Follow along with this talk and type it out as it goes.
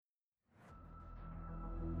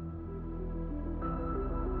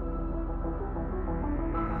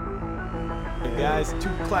guys. 2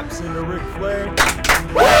 claps into Ric Flair.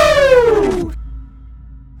 Woo!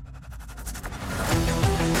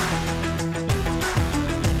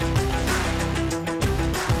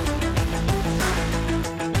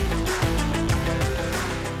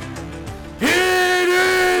 It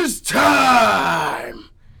is time!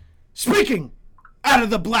 Speaking out of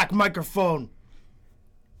the black microphone,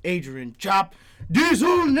 Adrian Chop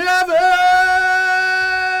Diesel Neves!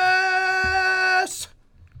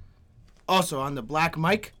 Also on the black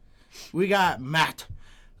mic, we got Matt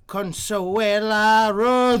Consuela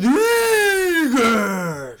Rodriguez.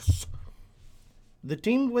 The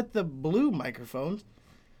team with the blue microphones,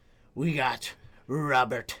 we got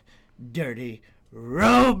Robert Dirty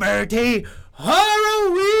Roberty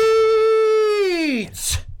Horowitz.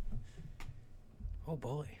 Oh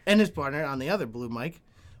boy. And his partner on the other blue mic,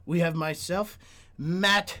 we have myself,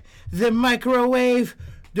 Matt the Microwave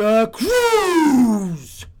the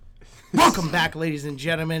Cruz. Welcome back, ladies and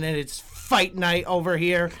gentlemen, and it's fight night over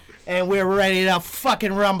here, and we're ready to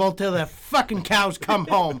fucking rumble till the fucking cows come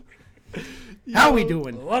home. How we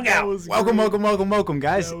doing? Look out. Welcome,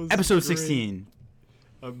 guys. That was Episode great. 16.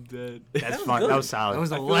 I'm dead. That's fun. good. That was solid. That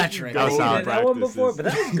was I feel electric. That was solid. That one before,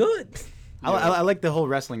 Practices. but that was good. I like the whole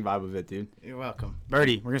wrestling vibe of it, dude. You're welcome.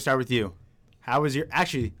 Birdie, we're going to start with you. How was your...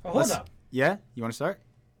 Actually, Oh, hold up. Yeah? You want to start?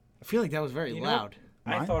 I feel like that was very You know- loud.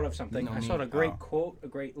 I Mine? thought of something. No, I me. saw a great Oh. quote, a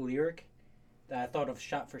great lyric that I thought of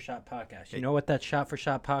Shot for Shot podcast. You know what that Shot for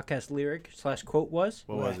Shot podcast lyric / quote was?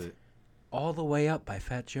 What was it? All the way up by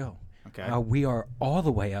Fat Joe. Okay. We are all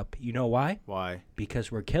the way up. You know why? Why?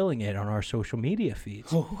 Because we're killing it on our social media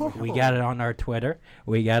feeds. We got it on our Twitter.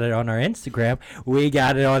 We got it on our Instagram. We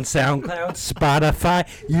got it on SoundCloud, Spotify,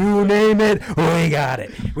 you name it. We got it.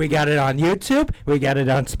 We got it on YouTube. We got it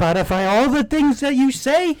on Spotify. All the things that you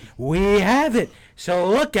say, we have it. So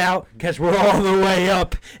look out, because we're all the way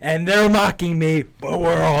up. And they're mocking me, but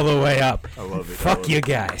we're all the way up. I love it. Fuck you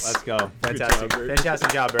guys. Let's go. Good Fantastic. job, Birdie.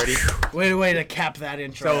 Fantastic job, Birdie. Way to cap that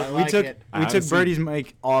intro. So I like it. we took Honestly- Birdie's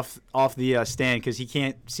mic off the stand because he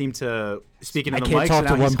can't seem to speak into I the can't mic. talk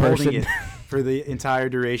so to now he's one holding person. it for the entire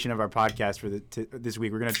duration of our podcast for this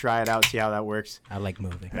week. We're gonna try it out, see how that works. I like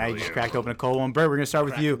moving. And I just cracked open a cold one. Bert, we're gonna start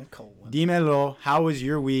with you. Cracking the cold one. Dímelo, how was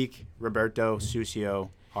your week, Roberto Sucio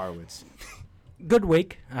Horowitz? Good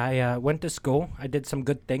week. I went to school. I did some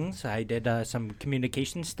good things. I did some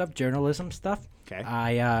communication stuff, journalism stuff. Okay.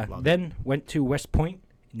 I Love then went to West Point,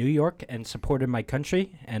 New York, and supported my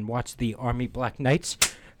country and watched the Army Black Knights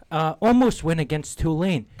almost win against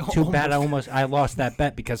Tulane. Too bad I lost that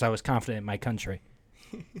bet because I was confident in my country.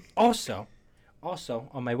 Also,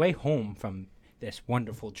 on my way home from this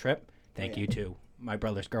wonderful trip, thank you to my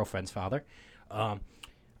brother's girlfriend's father, I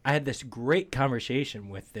had this great conversation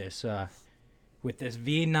with this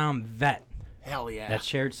Vietnam vet Hell yeah. that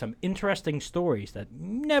shared some interesting stories that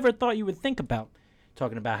never thought you would think about.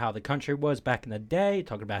 Talking about how the country was back in the day,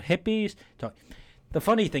 talking about hippies. The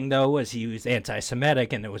funny thing, though, was he was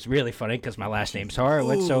anti-Semitic, and it was really funny because my last name's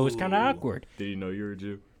Horowitz, so it was kind of awkward. Did you know you were a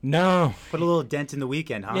Jew? No. Put a little dent in the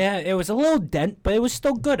weekend, huh? Yeah, it was a little dent, but it was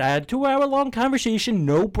still good. I had a 2-hour-long conversation,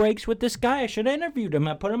 no breaks with this guy. I should have interviewed him.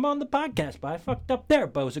 I put him on the podcast, but I fucked up there.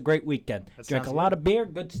 But it was a great weekend. Drank a sounds lot of beer,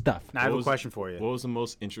 good stuff. Now I have What a was- question for you. What was the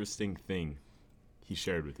most interesting thing he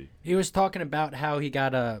shared with you? He was talking about how he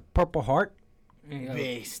got a Purple Heart.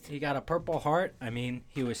 Based. He got a Purple Heart. I mean,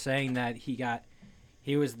 he was saying that he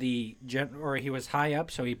was he was high up,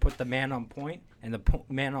 so he put the man on point, and the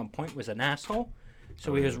man on point was an asshole.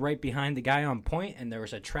 So he was right behind the guy on point, and there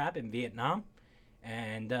was a trap in Vietnam,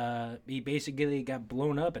 and he basically got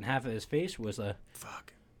blown up, and half of his face was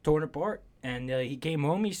torn apart. And he came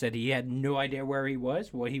home. He said he had no idea where he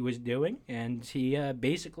was, what he was doing, and he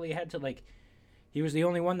basically had to he was the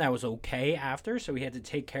only one that was okay after, so he had to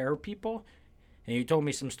take care of people. And he told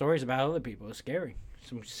me some stories about other people. It was scary.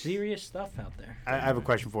 Some serious stuff out there. I have a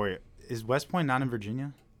question for you. Is West Point not in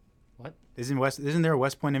Virginia? What? Isn't there a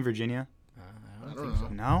West Point in Virginia? I don't think so.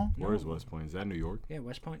 No? Where is West Point? Is that New York? Yeah,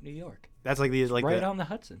 West Point, New York. That's like Right on the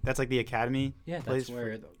Hudson. that's like the academy. Yeah, place that's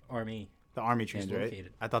where the Army. the Army trains, right?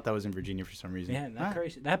 located. I thought that was in Virginia for some reason. Yeah, that Ah,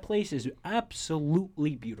 crazy. That place is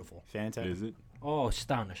absolutely beautiful. fantastic. Is it? Oh,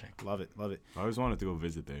 astonishing. Love it. I always wanted to go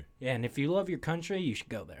visit there. Yeah, and if you love your country, you should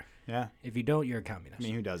go there. Yeah. If you don't, you're a communist. I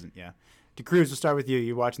mean, who doesn't? Yeah. DeCruz, we'll start with you.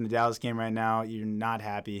 You're watching the Dallas game right now. You're not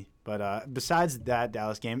happy. But besides that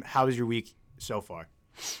Dallas game, how was your week so far?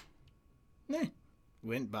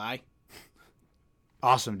 Went by.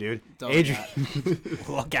 Awesome, dude. Don't Adrian,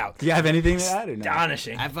 Look out. do you have anything to add or no?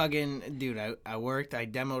 Astonishing. I fucking, dude, I worked. I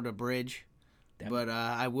demoed a bridge. But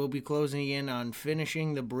I will be closing in on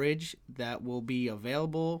finishing the bridge that will be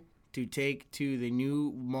available to take to the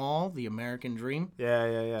new mall, the American Dream.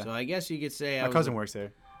 Yeah. So I guess you could say My cousin works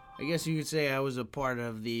there. I guess you could say I was a part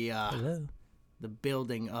of the Hello. the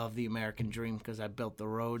building of the American Dream because I built the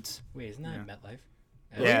roads. Wait, isn't that MetLife?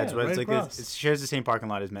 Yeah, it's right like across. it shares the same parking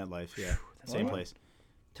lot as MetLife. Yeah, same right. place.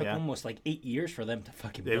 Took Yeah. almost like 8 years for them to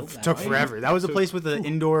fucking It build that. took right? forever. That was the place with the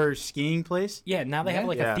indoor skiing place. Yeah, now they have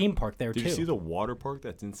like Yeah. a theme park there Did too. you see the water park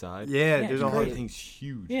that's inside? Yeah, Yeah, there's a it's whole. great. Everything's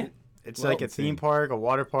huge. Yeah, It's Well, like a insane. theme park, a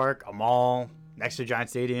water park, a mall next to Giant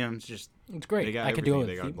Stadium. It's just it's great. They got I could do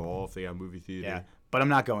everything. it. They got golf. They got movie theater. yeah. But I'm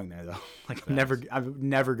not going there though. Like I would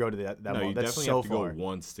never go to that No, mall. you That's definitely so have to far. go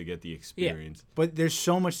once to get the experience. But there's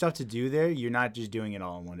so much stuff to do there. You're not just doing it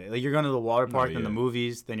all in one day. Like you're going to the water No, park, then yeah. the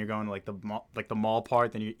movies, then you're going to like the mall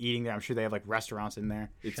part, then you're eating there. I'm sure they have like restaurants in there.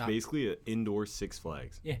 It's Shop. basically an indoor Six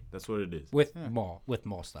Flags. Yeah. That's what it is. with mall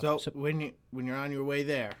stuff. So, So when you're on your way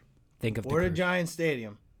there, think of the or to cruise. Giant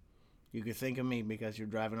Stadium, you could think of me because you're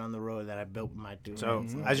driving on the road that I built with my two. So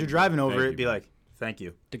hands. as you're driving over Thank it, you, be man. like, "Thank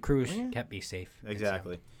you." The cruise Yeah. kept me safe.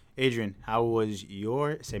 Exactly. Adrian, how was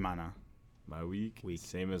your semana? My week,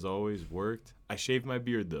 same as always, worked. I shaved my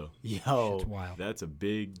beard though. Yo, It's wild. That's a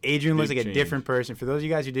big. Adrian looks big like a change. different person. For those of you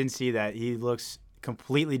guys who didn't see that, he looks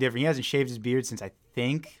completely different. He hasn't shaved his beard since I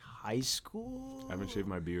think high school, I haven't shaved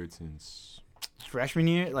my beard since freshman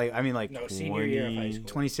year. Like I mean, like No, senior year of high 20 school.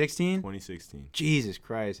 2016. 2016. Jesus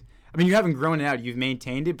Christ. I mean, you haven't grown it out. You've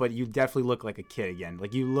maintained it, but you definitely look like a kid again.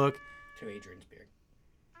 Like you look. To Adrian's beard.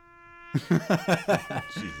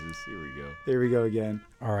 Jesus, here we go. There we go again.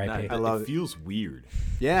 R.I.P. I love it. it. Feels weird.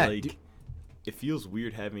 Yeah. Like, it feels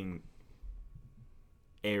weird having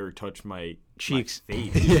air touch my Cheeks. my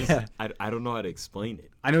face. It's Yeah. just- I don't know how to explain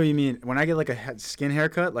it. I know what you mean. When I get like a skin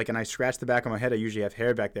haircut, like, and I scratch the back of my head, I usually have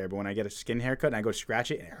hair back there. But when I get a skin haircut and I go to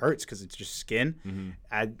scratch it, and it hurts because it's just skin.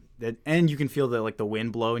 And you can feel the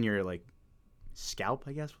wind blow in your like scalp,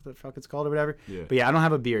 I guess, what the fuck it's called or whatever. Yeah. But yeah, I don't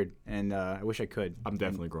have a beard, and I wish I could. I'm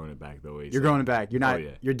definitely growing it back though. You're growing it back. You're not.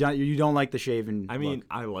 yeah. You're done. You don't like the shaven. I mean, look.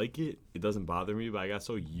 I like it. It doesn't bother me, but I got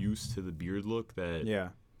so used to the beard look that Yeah.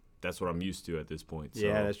 that's what I'm used to at this point. So,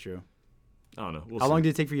 Yeah, that's true. I don't know. We'll How see. long did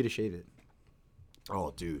it take for you to shave it?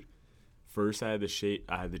 Oh, dude. First, I had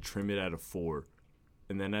to trim it out of 4,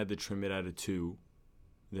 and then I had to trim it out of 2,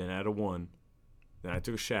 then out of 1. Then I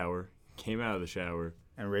took a shower, came out of the shower,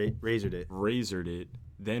 And razored it. razored it,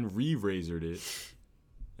 then re-razored it,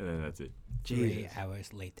 and then that's it. 3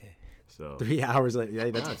 hours later. So 3 hours later.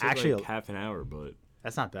 Yeah, that's it took actually like half an hour, but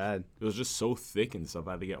that's not bad. it was just so thick and stuff.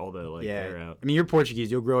 I had to get all the hair Yeah. out. I mean, you're Portuguese.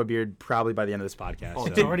 You'll grow a beard probably by the end of this podcast. Oh,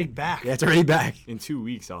 so- It's already back. Yeah, it's already back. In 2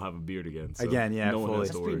 weeks, I'll have a beard again. So Again, yeah, no one fully. has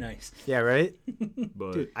That's to pretty worry. nice. Yeah, right?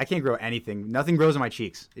 But Dude, I can't grow anything. Nothing grows on my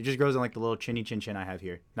cheeks. It just grows on like the little chinny chin I have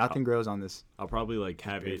here. Nothing grows on this I'll probably like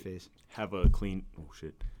have beard it face. have a clean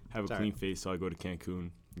have a Sorry. clean face so I go to Cancun,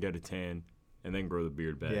 get a tan, and then grow the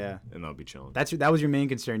beard back. Yeah. And I'll be chilling. That was your main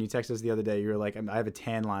concern. You texted us the other day. You were like, I have a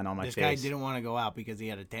tan line on my This face. guy didn't want to go out because he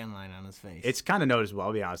had a tan line on his face. It's kind of noticeable.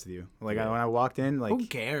 I'll be honest with you. Like Yeah. when I walked in, like Who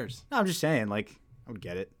cares? no, I'm just saying, like I would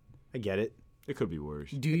get it. I get it. It could be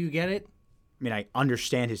worse. Do you get it? I mean, I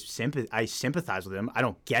understand his sympathy. I sympathize with him. I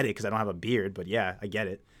don't get it because I don't have a beard, but yeah, I get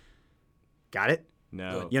it. Got it?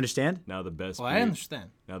 Now, You understand? now the best. Well, I beard,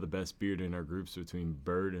 understand. Now the best beard in our groups between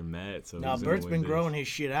Bird and Matt. So Now who's gonna Bert's win been this? growing his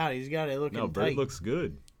shit out. He's got it looking No, Bird tight. looks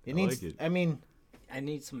good. It I needs. like it. I mean, I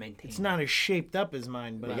need some maintenance. it's not as shaped up as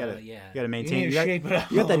mine, but You gotta, yeah. you gotta maintain. need to got, shape it up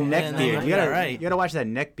you got the a little neck bit, beard. then You you're gotta, alright. you gotta watch that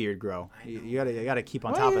neck beard grow. You gotta keep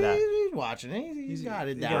on Well, top of that. He's watching it. He's got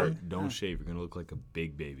it down. Bird, don't shave. You're gonna look like a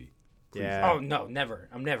big baby. Please. Yeah. Oh no, never.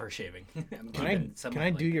 I'm never shaving. I'm Can keeping some I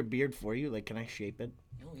like- do your beard for you? Like, can I shape it?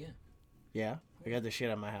 Oh yeah. Yeah. I got the shit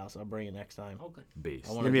at my house. I'll bring it next time. Okay. Base. I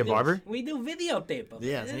You wanna gonna be a do- barber? We do videotape of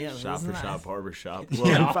Yes, it. yeah. Shop isn't for that- shop, barber shop.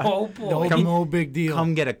 Oh boy. No big deal.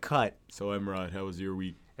 Come get a cut. So Emrod, how was your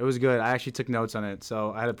week? It was good. I actually took notes on it,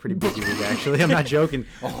 so I had a pretty busy week. Actually, I'm not joking.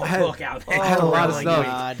 Oh, I had, look out I there. had a lot of my stuff.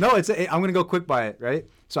 God. No, I'm gonna go quick by it, right?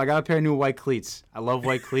 So I got a pair of new white cleats. I love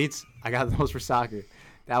white cleats. I got those for soccer.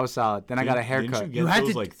 That was solid. Then I got a haircut. Didn't you get had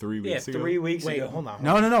those to- like 3 Yeah, weeks ago? 3 weeks Wait, ago. hold on.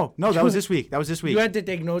 No. That was this week. You had to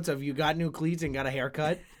take notes of you got new cleats and got a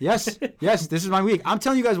haircut. Yes. This is my week. I'm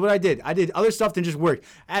telling you guys what I did. I did other stuff than just work.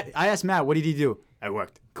 I asked Matt, what did he do? I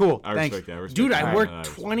worked. Cool. I Thanks. respect that. I respect Dude, that. I Alright, worked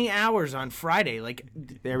respect 20 hours on Friday. Like,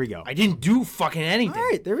 There we go. I didn't do fucking anything. All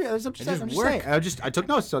right. There we go. I'm just just saying. work. I took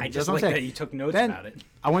notes. So I that's just what like I'm that saying. you took notes Then about it.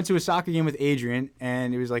 I went to a soccer game with Adrian,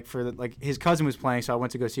 and it was like his cousin was playing, so I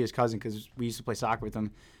went to go see his cousin because we used to play soccer with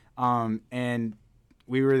him. And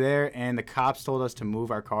we were there, and the cops told us to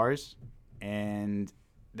move our cars, and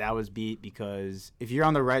that was beat because if you're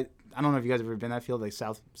on the right, I don't know if you guys have ever been that field, like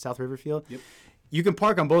South River Field. Yep. you can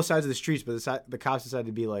park on both sides of the streets, but the cops decided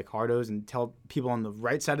to be like hardos and tell people on the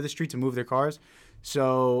right side of the street to move their cars.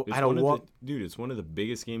 So I had to walk. Dude, it's one of the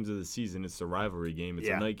biggest games of the season. It's a rivalry game. It's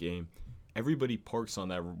a night game. Everybody parks on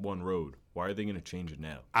that one road. Why are they going to change it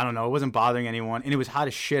now? I don't know. It wasn't bothering anyone, and it was hot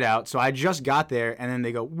as shit out. So I just got there, and then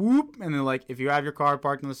they go, whoop, and they're like, if you have your car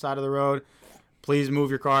parked on the side of the road, please move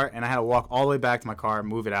your car. And I had to walk all the way back to my car,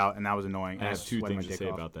 move it out, and that was annoying. I have two things to say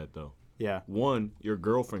about that, though. Yeah. One, your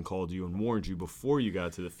girlfriend called you and warned you before you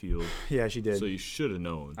got to the field. Yeah, she did. So you should have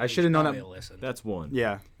known. I should have known that. Listen. That's one.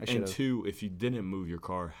 Yeah, I should And have. two, if you didn't move your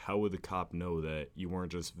car, how would the cop know that you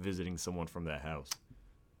weren't just visiting someone from that house?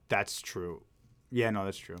 That's true. Yeah, no,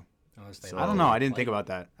 that's true. So- I don't know. I didn't think about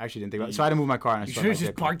that. I actually didn't think about it. So I had to move my car, and I You still should had have my just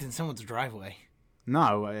vehicle. parked in someone's driveway.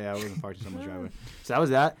 No, I wasn't parked in someone's driveway. So that was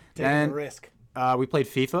that. Taking a Then risk. we played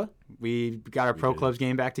FIFA. We got our pro did. clubs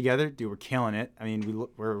game back together. Dude, we're killing it. I mean,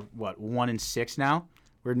 we're what 1-6 now.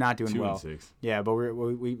 We're not doing 2 well. and 6. Yeah, but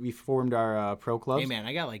we formed our pro clubs. Hey, man,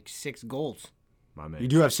 I got like 6 goals. My man. You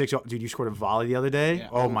do have 6. Dude, you scored a volley the other day. Yeah.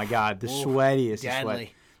 Oh my God, the Oof. sweatiest. The Deadly. sweat.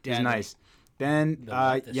 It was Deadly. nice. Then The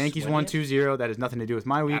what? The Yankees won sweatiest? 2-0. That has nothing to do with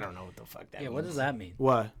my week. I don't know what the fuck that Yeah, means. what does that mean?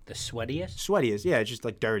 What? The sweatiest? Sweatiest. Yeah, it's just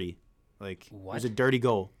like dirty. Like it was What? a dirty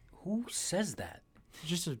goal. Who says that? It's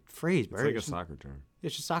just a phrase, bro. It's like a soccer term.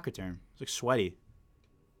 It's just a soccer term. It's like sweaty.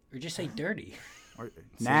 Or just say dirty? Or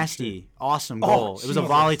nasty. Awesome goal. It was a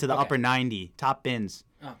volley to the Okay. upper 90. Top bins.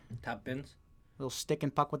 Oh, top bins. Little stick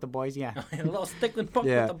and puck with the boys, yeah. A little stick and puck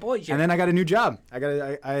Yeah. with the boys. Yeah. And then I got a new job. I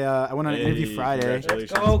went on an interview Hey, Friday.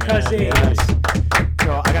 congratulations, Go, man. Cuzzy. Yes.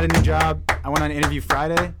 So I got a new job. I went on an interview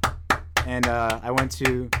Friday, and I went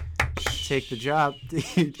to take the job.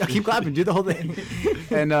 I keep clapping, do the whole thing.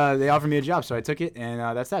 And they offered me a job, so I took it, and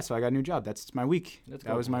that's that. So I got a new job. That's my week. Let's That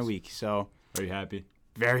go, was my boys. week. So Are you happy?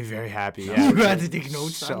 very, very happy. Yeah. You had to take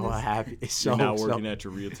notes So on this? happy. So, You're not so- working at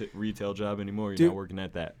your retail job anymore. You're Dude. not working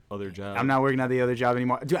at that other job. I'm not working at the other job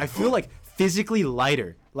anymore. Dude, I feel like physically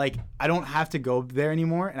lighter. Like I don't have to go there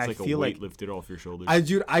anymore, and It's I like feel a weight like lifted off your shoulders.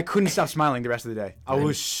 I couldn't stop smiling the rest of the day. I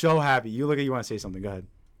was so happy. You look like you want to say something. Go ahead.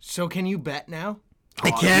 So can you bet now?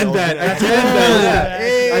 I can no, bet. I can bet.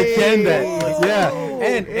 Yeah. I can bet. Yeah.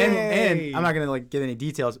 And I'm not gonna like get any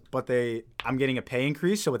details, but I'm getting a pay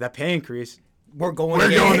increase. So with that pay increase, We're going. we're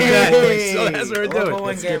going to bet. So that's what we're doing. going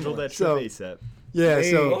Let's schedule gambling. that So- trip ASAP. Yeah.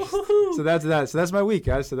 Hey. So that's that. So that's my week,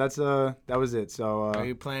 guys. So that's that was it. So Are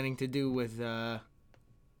you planning to do with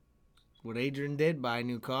what Adrian did, buy a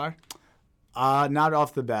new car? not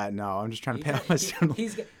off the bat. No, I'm just trying to pay off my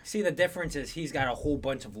student. See, the difference is he's got a whole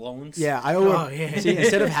bunch of loans. Yeah, I owe. Oh, yeah. See,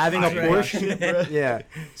 instead of having a Right. Porsche, yeah.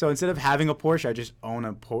 So instead of having a Porsche, I just own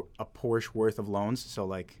a Porsche worth of loans. So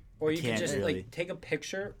like, Or I you can can't just really. like take a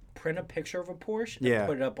picture, print a picture of a Porsche, and Yeah.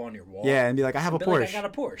 put it up on your wall. Yeah, and be like, I have a Be Porsche. like, I got a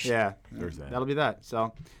Porsche. Yeah, There's that. that'll be that.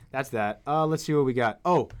 So that's that. Let's see what we got.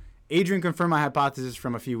 Oh, Adrian confirmed my hypothesis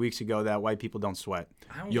from a few weeks ago that white people don't sweat.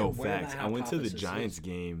 I don't Yo, know where facts. that I went to the hypothesis Giants is.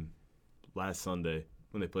 game last Sunday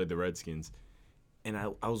when they played the Redskins, and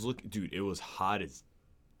I was looking, dude. It was hot as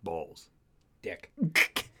balls. Dick. You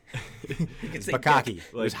can say Bakaki. dick.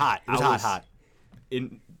 It was Like, hot. It was I hot, was- hot.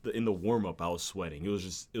 In the warm up, I was sweating. It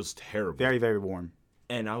was terrible. Very, very warm.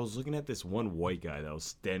 And I was looking at this one white guy that was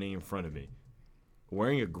standing in front of me,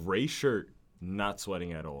 wearing a gray shirt, not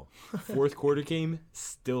sweating at all. Fourth quarter came,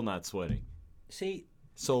 still not sweating. See,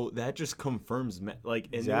 So that just confirms, and it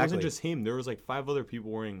Exactly. wasn't just him. There was like 5 other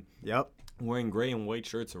people wearing Yep. gray and white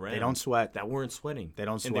shirts around. They don't sweat. that weren't sweating. They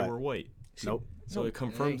don't and sweat. they were white. Nope. So it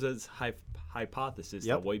confirms as hypothesis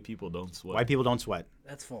Yep. that white people don't sweat. White people don't sweat.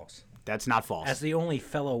 that's false. That's not false. As the only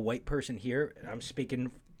fellow white person here, and I'm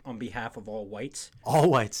speaking on behalf of all whites. All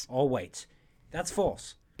whites. All whites. That's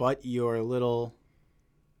false. But you're a little.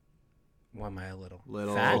 Why am I a little?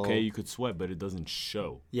 Little- fat? Okay, you could sweat, but it doesn't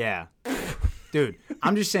show. Yeah. Dude,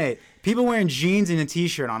 I'm just saying, people wearing jeans and a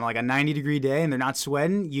t-shirt on like a 90-degree day and they're not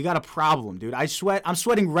sweating, you got a problem, dude. I sweat. I'm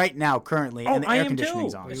sweating right now currently and the I air am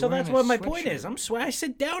conditioning's too. on. So wearing that's a what my point sweatshirt. is. I'm sweat. I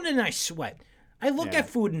sit down and I sweat. I look Yeah. at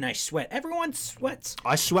food and I sweat. Everyone sweats.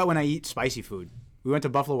 I sweat when I eat spicy food. We went to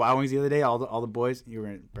Buffalo Wild Wings the other day. All the boys. You were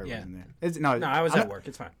in. Bert was Yeah. in there. No, I was I'm at not- work.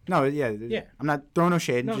 It's fine. No, yeah. Yeah. I'm not throwing no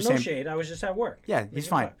shade. No, just no saying, shade. I was just at work. Yeah, he's Making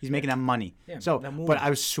fine. bucks. He's making that money. Yeah, So, that movie. but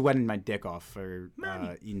I was sweating my dick off for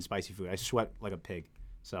Money. eating spicy food. I sweat like a pig.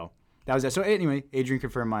 So that was it. So anyway, Adrian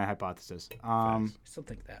confirmed my hypothesis. I still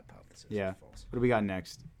think that hypothesis Yeah. is false. What do we got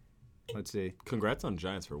next? Let's see. Congrats on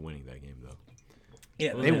Giants for winning that game, though.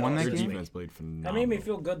 Yeah, They won that Their game? defense played phenomenal. That made me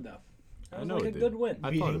feel good though. That I was know like it a did. good win.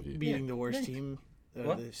 I thought of you. Beating the worst Yeah. team,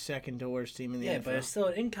 What? the second to worst team in the Yeah, NFL. but it's still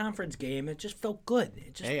an in-conference game. It just felt good.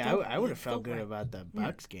 It just Hey, felt, I would have it felt good right. about the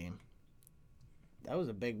Bucks game. That was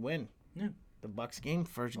a big win. The Bucks game,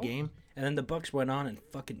 first game. And then the Bucks went on and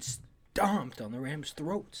fucking stomped on the Rams'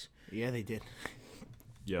 throats. Yeah, they did.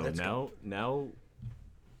 Yo, Let's now,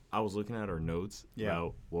 I was looking at our notes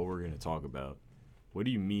about what we're gonna talk about. What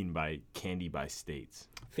do you mean by candy by states?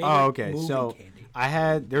 Favorite Oh, okay. movie So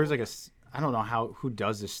candy. there was like I don't know who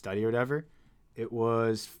does this study or whatever. It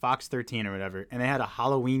was Fox 13 or whatever, and they had a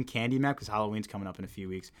Halloween candy map because Halloween's coming up in a few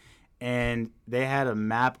weeks, and they had a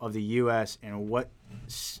map of the U.S. and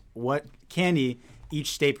what candy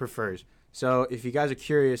each state prefers. So if you guys are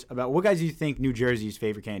curious about what guys do you think New Jersey's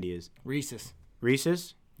favorite candy is? Reese's.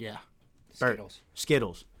 Reese's, Yeah. Skittles.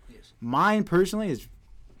 Skittles. Yes. Mine personally is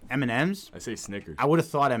M&M's. I say Snickers. I would have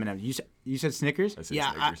thought M&M's. You said Snickers? I say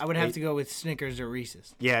Yeah, Snickers. I would have to go with Snickers or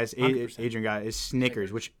Reese's. Yeah, it's 100%. Adrian got it. It's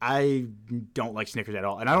Snickers, which I don't like Snickers at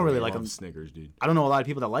all, and I don't really like them. Snickers, dude. I don't know a lot of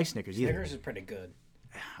people that like Snickers either. Snickers is pretty good.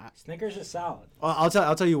 Snickers is solid. Well, I'll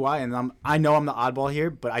tell you why, and I know I'm the oddball here,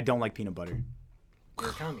 but I don't like peanut butter. You're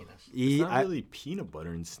a communist. It's not really peanut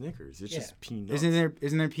butter in Snickers. It's Yeah. just peanuts.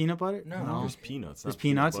 Isn't there peanut butter? No. There's peanuts. There's not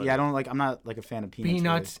peanut peanuts. butter. Yeah, I don't like. I'm not like a fan of peanuts.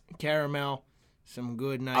 Peanuts, caramel, some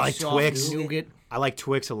good, nice like soft Twix. nougat. Really. I like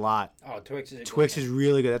Twix a lot. Oh, Twix is a Twix good is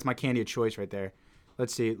really good. That's my candy of choice right there.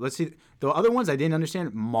 Let's see. The other ones I didn't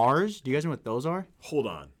understand. Mars. Do you guys know what those are? Hold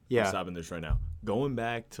on. Yeah. I'm stopping this right now. Going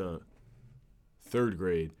back to 3rd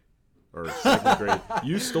grade or 2nd grade,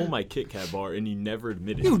 you stole my Kit Kat bar and you never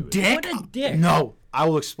admitted to it. Dick. What a dick. No, I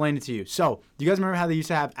will explain it to you. So, do you guys remember how they used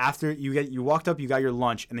to have after you walked up, you got your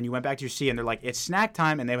lunch, and then you went back to your seat, and they're like, it's snack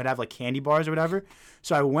time, and they would have like candy bars or whatever.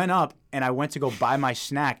 So I went up and I went to go buy my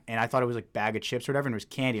snack, and I thought it was like bag of chips or whatever, and it was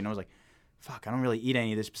candy, and I was like, fuck, I don't really eat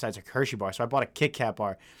any of this besides a Hershey bar. So I bought a Kit Kat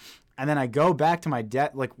bar. And then I go back to my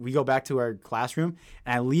desk, like we go back to our classroom,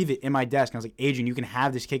 and I leave it in my desk. And I was like, Adrian, you can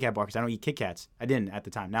have this Kit Kat bar because I don't eat Kit Kats. I didn't at the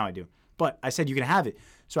time. Now I do. But I said you can have it.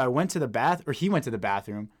 So I went to the he went to the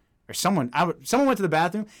bathroom, or someone went to the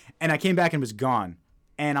bathroom, and I came back and it was gone.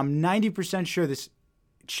 And I'm 90% sure this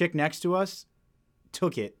chick next to us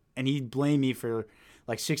took it, and he blamed me for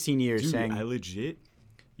like 16 years, Dude, saying, I legit.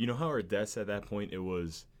 You know how our desk at that point it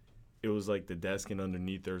was like the desk and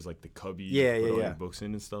underneath there's like the cubby Yeah, you put yeah, all yeah. your books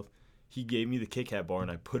in and stuff. He gave me the Kit Kat bar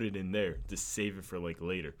and I put it in there to save it for like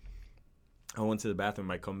later. I went to the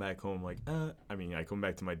bathroom. I come back home I come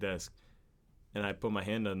back to my desk, and I put my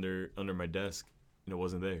hand under my desk, and it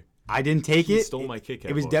wasn't there. I didn't take He it. stole my Kit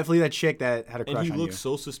Kat It was bar. definitely that chick that had a And crush he on looked you.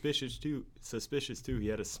 so suspicious too. He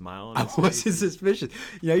had a smile on I his wasn't face. suspicious.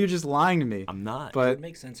 Yeah, you're just lying to me. I'm not. It But would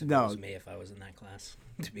make sense if no. it was me if I was in that class,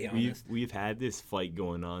 to be honest. we've had this fight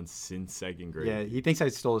going on since 2nd grade. yeah, he thinks I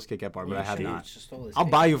stole his Kit Kat bar, but I have Should've not. just stole his I'll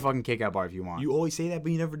cake. buy you a fucking Kit Kat bar if you want. You always say that,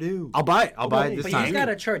 but you never do. I'll buy it. I'll buy it this But time. you got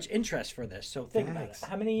to charge interest for this, so think about it.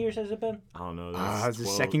 How many years has it been? I don't know. Is it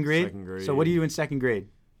 12, second grade? 2nd grade. So what do you do in 2nd grade?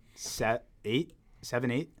 8?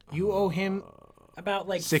 7, 8? You owe him About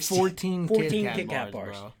like 14 Kit Kat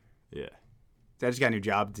bars. bro. Yeah. I just got a new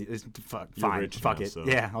job. Fuck, You're fine. rich Fuck now, it. so-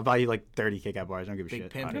 Yeah, I'll buy you like 30 Kit Kat bars. I don't give a Big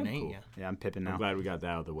shit. pimpin', ain't cool. ya? Yeah, I'm pipping I'm now. glad we got that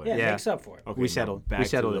out of the way. Yeah, Yeah. makes up for it. Okay, We now settled. Back We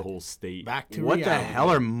settled to it. the whole state. Back to What the reality. hell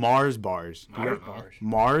are Mars bars? Mars bars.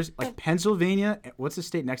 Mars? Like Pennsylvania? What's the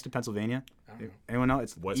state next to Pennsylvania? I don't know. Anyone know?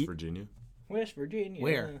 It's West Virginia. West Virginia.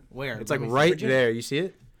 Where? Where? It's Let like me see. right Virginia. there. You see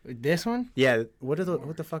it? This one? Yeah. What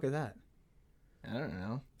the fuck is that? I don't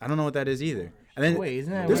know. I don't know what that is either. And then Wait,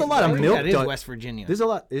 isn't that? there's a West- lot I of think milk That is dun- West Virginia. there's a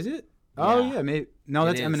lot. Is it? Oh Yeah. yeah, maybe. No,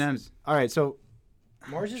 that's is. M&M's. All right, so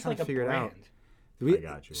Mars is trying like to a figure it brand. out. we, I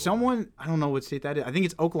got you. someone I don't know what state that is. I think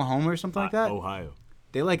it's Oklahoma or something like that. Ohio.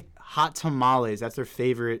 They like hot tamales. That's their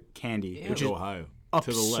favorite candy, Ew. which is Ohio. To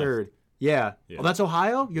the absurd. left. Yeah. Yeah. Oh, that's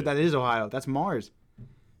Ohio. Yeah. That is Ohio. That's Mars.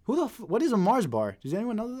 What is a Mars bar? Does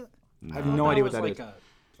anyone know that? I have no That idea what was that like is.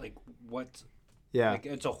 like what? Yeah, Like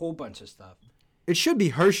it's a whole bunch of stuff. it should be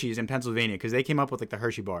Hershey's in Pennsylvania because they came up with like the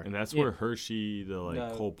Hershey bar. And that's Yeah. where Hershey, the The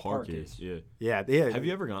whole park park is. is. Yeah. Yeah, yeah. Have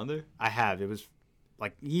you ever gone there? I have. It was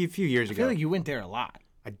like a few years I ago. feel like you went there a lot.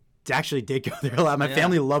 I actually did go there a lot. My Yeah.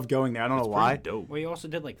 family loved going there. I don't know why. Pretty dope. Well, you also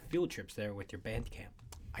did like field trips there with your band camp.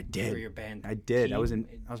 I Or did. your band. I did. I was team.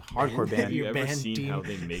 I was a hardcore Have band. you Your ever band seen team. how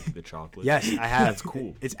they make the chocolate? Yes, I have. That's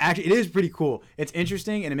cool. It is pretty cool. It's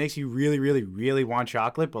interesting and it makes you really, really, really want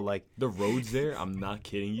chocolate. But like, The roads there, I'm not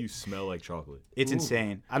kidding you, smell like chocolate. it's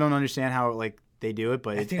insane. I don't understand how like they do it,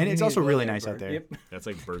 but I it's, think and we it's need also to go really there, nice out Bert. there. Yep. That's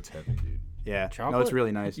like Bert's heaven, dude. Yeah, no, Chocolate? it's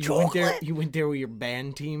really nice. You went there. You went there with your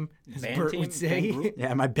band team, as Band Bert team? would say. Band group?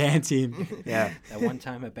 Yeah, my band team. Yeah, That one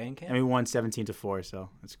time at band camp. and we won 17-4, so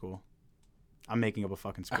that's cool. I'm making up a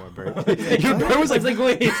fucking score, Bert. Your Bert was like,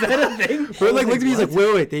 wait, is that a thing? Bert like looked at me. He's like,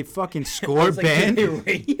 wait, they fucking scored band.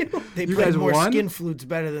 They You played guys more won? skin flutes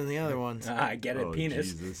better than the other ones. I get it, Oh,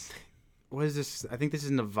 penis. Jesus. What is this? I think this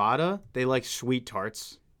is Nevada. They like sweet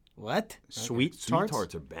tarts. What? Sweet Sweet tarts?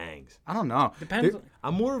 tarts are bangs. I don't know. Depends. They're-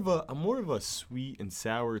 I'm more of a sweet and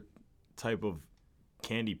sour type of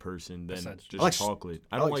candy person than Besides- just I like- chocolate.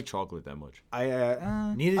 I I don't like- like chocolate that much.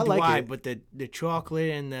 Neither I do like I, it. but the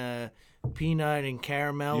chocolate and the peanut and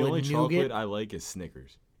caramel The only and chocolate nougat. I like is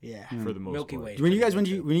Snickers Yeah. for the most Milky part. Way. when you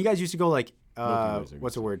guys used to go like Milky Ways are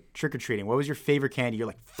what's the good. word, trick or treating, what was your favorite candy? You're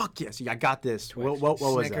like, fuck yes, I got this. What was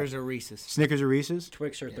Snickers that? or Reese's. Snickers or Reese's?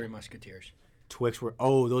 Twix or Three Musketeers. Twix were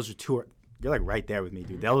those are two. You're like right there with me,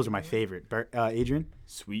 dude. Those are my favorite. Adrian?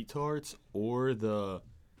 Sweet tarts or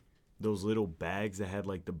those little bags that had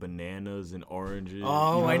like the bananas and oranges.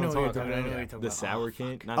 Oh, I know what what you're I'm talking talking about. I know about. what you're talking The about. sour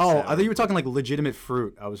candy. Not Oh, sour, I thought you were but- talking like legitimate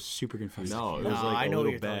fruit. I was super confused. No, it was No, like I a know what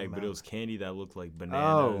little you're talking bag, but about. it was candy that looked like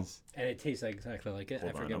bananas. And it tastes exactly like it.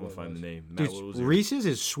 Hold I on, forget I'm what gonna it find was. the name. Matt, Dude, what was it? Reese's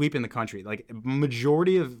is sweeping the country. Like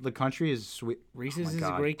majority of the country is sweet. Reese's my is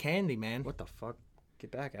God. a great candy, man. What the fuck? Get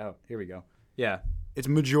back out. Here we go. Yeah, it's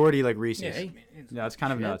majority like Reese's. Yeah, Yeah, it's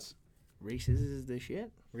kind of Shit. nuts. Reese's is the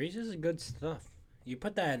shit. Reese's is good stuff. You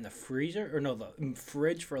put that in the freezer or no, the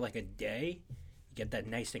fridge for like a day. You get that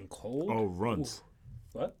nice and cold. Oh, Runts.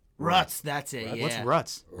 What? Ruts, that's it. Yeah. What's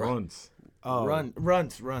Ruts? Runts. Oh,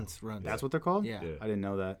 Runts. that's what they're called. Yeah. Yeah. I didn't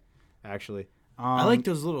know that. Actually, I like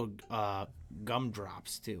those little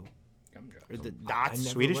gumdrops too. Gumdrops. Or the I dots. never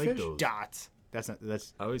Swedish liked fish? those. Dots.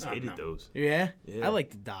 that's I always hated no. those. Yeah? Yeah. I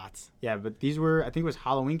like the dots. yeah. But these were, I think it was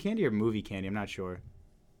Halloween candy or movie candy. I'm not sure.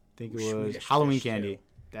 I think it was Swedish Halloween fish, candy. too.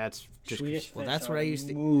 That's just Swedish Well, fish that's what are I used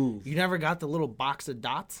to- move. You never got the little box of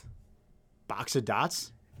dots? box of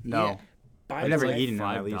dots. No, Yeah. By I've the never way- eaten them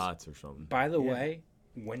at 5 least. dots or something. By the way,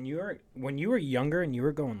 when you were younger and you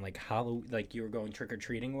were going like like you were going trick or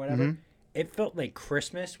treating or whatever, Mm-hmm. it felt like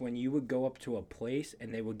Christmas when you would go up to a place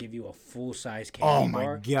and they would give you a full size Oh candy my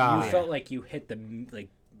bar. God. You felt like you hit the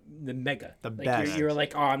mega. The like best. You were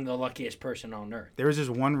like, oh, I'm the luckiest person on earth. There was this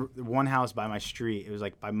one house by my street. It was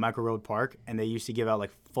like by Michael Road Park, and they used to give out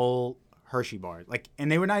like full Hershey bars. Like, and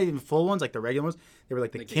they were not even full ones, like the regular ones. They were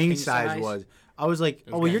like the Like the king king size size? was. I was like,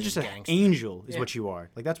 Those oh, well, you're guys just are an gangster. angel, is Yeah. what you are.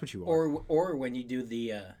 Like that's what you are. Or when you do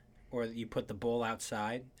the or you put the bowl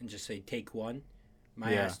outside and just say take one.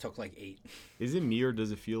 My Yeah. ass took like 8. Is it me or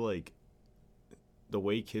does it feel like the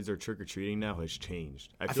way kids are trick or treating now has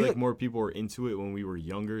changed? I feel feel like like- more people were into it when we were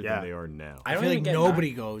younger Yeah. than they are now. I feel even like get nobody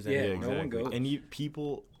knocked- goes Yeah, anymore. no one goes. And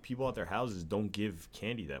people at their houses don't give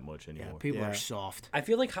candy that much Yeah, anymore. people Yeah. are soft. I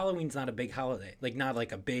feel like Halloween's not a big holiday. Like not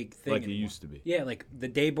like a big thing. like it anymore. used to be. Yeah, like the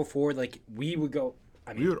day before, like we would go.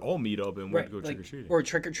 I mean, We would all meet up and right, we'd go like, trick or treating. or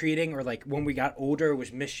trick or treating, or like when we got older, it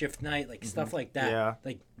was mischief night, like stuff like that. Yeah.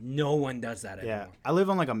 Like no one does that Yeah, anymore. I live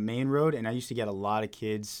on like a main road, and I used to get a lot of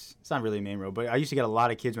kids. It's not really a main road, but I used to get a lot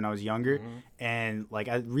of kids when I was younger. And like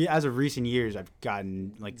as of recent years, I've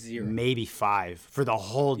gotten like 0. maybe 5 for the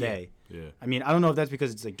whole day. Yeah. I mean, I don't know if that's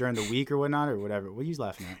because it's like during the week or whatnot or whatever. What are you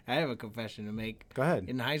laughing at? I have a confession to make. Go ahead.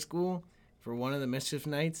 In high school, for one of the mischief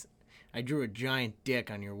nights, I drew a giant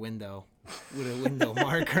dick on your window with a window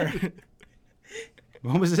marker.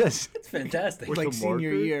 What was this? It's fantastic. With like the senior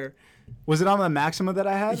marker? year. Was it on the Maxima that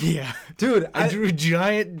I had? Yeah. Dude, I I drew a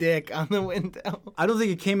giant dick on the window. I don't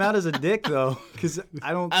think it came out as a dick though, because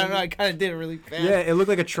I don't. I don't know. I think- kind of did it really fast. Yeah, it looked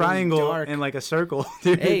like a triangle dark. and like a circle.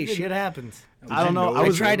 Dude. Hey, shit happens. I don't know. know I I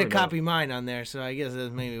was tried to never know. copy mine on there, so I guess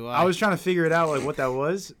that's maybe why. I was trying to figure it out like what that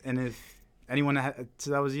was, and if anyone had,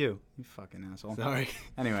 so that was you. You fucking asshole. sorry.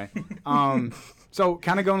 Anyway, so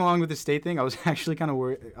kind of going along with the state thing, I was actually kind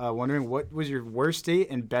of wondering what was your worst state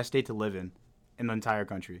and best state to live in the entire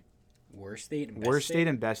country. Worst state and best Worst state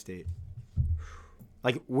and best state.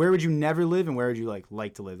 Like, where would you never live, and where would you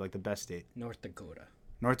like to live? Like the best state. North Dakota.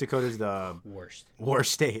 North Dakota's the Worst.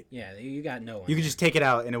 worst state. Yeah, you got no one. You could there. just take it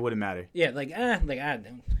out, and it wouldn't matter. Yeah,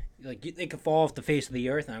 they could fall off the face of the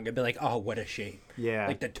earth, and I'm gonna be like, oh, what a shame. Yeah.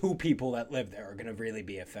 Like the 2 people that live there are gonna really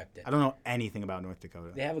be affected. I don't know anything about North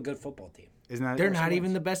Dakota. They have a good football team. Isn't that? They're not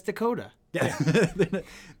even the best Dakota. Yeah.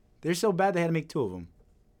 They're so bad they had to make 2 of them.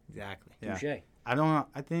 Exactly. Yeah. Touche. I don't know.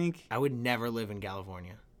 I think I would never live in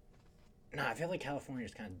California. No, I feel like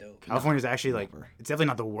California's kind of dope. California's actually like never. it's definitely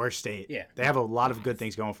not the worst state. Yeah. They have a lot of good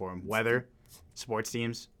things going for them. Weather, sports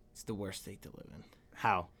teams. It's the worst state to live in.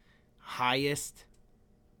 How? Highest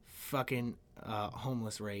fucking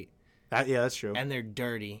homeless rate. Yeah, that's true. And they're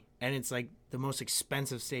dirty. And it's like the most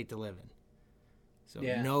expensive state to live in. So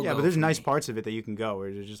Yeah. no Yeah, go but there's for nice me. parts of it that you can go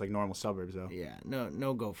where there's just like normal suburbs though. Yeah,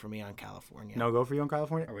 no go for me on California. No go for you in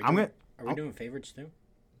California? Are we I'm doing, gonna Are we doing favorites too?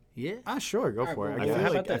 Yeah. sure, go All right, for it. well, I feel guess. how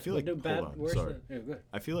like- about this? I feel We'll like- do bad, hold on, worst. sorry. Yeah, good.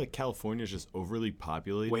 I feel like California is just overly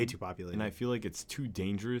populated. Way too populated. And I feel like it's too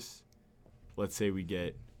dangerous. Let's say we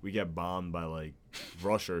get we get bombed by like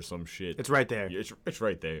Russia or some shit. It's right there. It's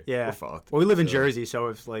right there. Yeah. We're fucked. Well, we live in So- Jersey, so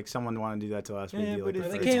if like someone wanted to do that to us, we'd Yeah, be but like, it's,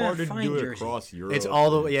 They it's can't hard to find do it Jersey. across Europe. it's all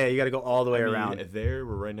the man. yeah. You got to go all the way I mean, around. there,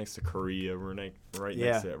 we're right next to Korea. We're right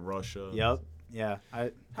Yeah. next to Russia. Yep. Yeah. All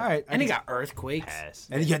right. And he got earthquakes. Pass.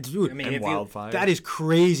 And yeah, dude, I mean, And if you, wildfire. that is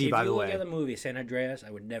crazy. if By you the look way, at the movie San Andreas, I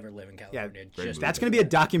would never live in California. great Just movie. that's gonna be a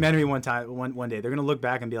documentary one day. They're gonna look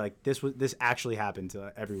back and be like, this actually happened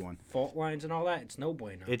to everyone. fault lines and all that. It's no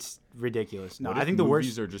bueno. It's ridiculous. No, What I if think the movies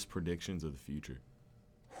worst. are just predictions of the future.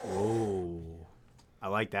 Oh, I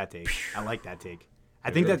like that take. I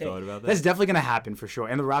Have think you ever that thought about that? that's definitely gonna happen for sure.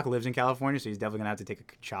 And The Rock lives in California, so he's definitely gonna have to take a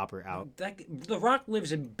chopper out. The Rock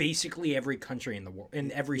lives in basically every country in the world,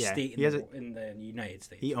 in every Yeah, state he has in the United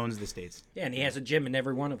States. He owns the states. Yeah, and he has a gym in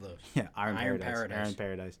every one of those. Yeah, Iron Iron Paradise. Paradise. Iron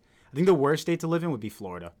Paradise. I think the worst state to live in would be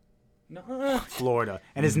Florida. No, Florida,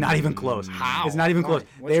 and it's not even close. How? It's not even Why? close.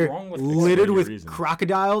 What's They're wrong with littered Any with reason?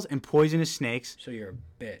 crocodiles and poisonous snakes. so you're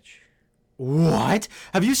a bitch. What?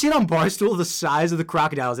 Have you seen on Barstool the size of the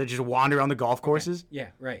crocodiles that just wander on the golf courses? Yeah,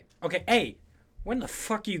 right. Okay, hey, when the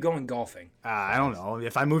fuck are you going golfing? I don't know.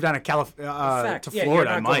 If I moved down to Fact, to yeah, Florida,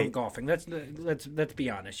 you're I not going might. golfing. Let's be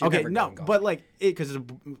honest. You're Okay, never no, going golfing. but like because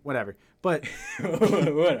whatever. But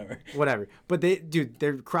whatever. whatever. But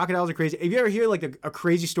their crocodiles are crazy. If you ever hear like a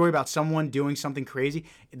crazy story about someone doing something crazy,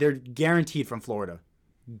 they're guaranteed from Florida.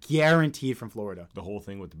 Guaranteed from Florida. The whole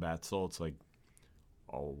thing with the bath salts, like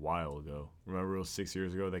a while ago. Remember it was 6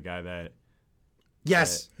 years ago, that guy that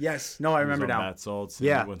Yes. Yes. No, I was remember on now. bath salts and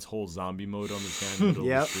Yeah. he went whole zombie mode on this guy in the middle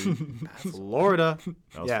Yep. of the street. Florida.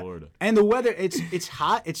 That was Yeah. Florida. And the weather, it's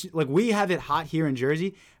hot. It's like we have it hot here in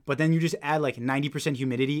Jersey, but then you just add like 90%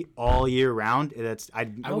 humidity all year round. I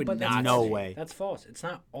would but that's not no false. way. That's false. It's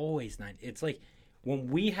not always 90. It's like when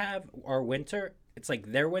we have our winter, it's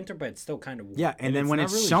like their winter, but it's still kind of warm. Yeah, and then when not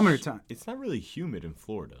it's really summertime. It's not really humid in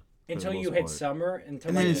Florida. for the Until you most hit part. summer, until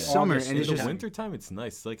And then like it's summer, August and it's In the just- wintertime, it's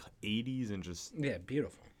nice. It's like 80s and just, yeah,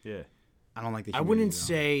 beautiful. yeah. I don't like the I humidity. wouldn't though.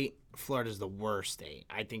 say Florida's the worst state.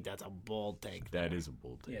 I think that's a bold take. That is a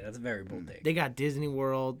bold take. Yeah, that's a very bold take. They got Disney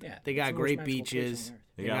World. Yeah, They it's got the most great magical place on beaches. earth.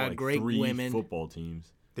 They They got got like great 3 women. football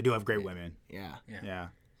teams. They do have great women. Yeah. Yeah. They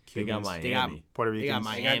got Cubans, Miami. They got- Puerto They got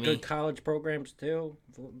Ricans. They got Miami. good college programs too.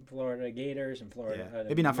 Florida Gators and Florida. Yeah.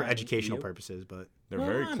 Maybe not for Miami educational U. purposes, but They're Well,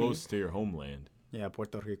 very I mean- close to your homeland. yeah,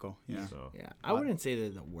 Puerto Rico. Yeah. So Yeah. I wouldn't say they're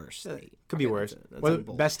the worst state. Could be Okay, worse. that's a What,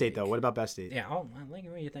 bold best state take. though? What about best state? Yeah. Oh, I like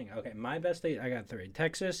what you think. Okay, my best state. I got 3: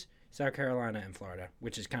 Texas, South Carolina, and Florida,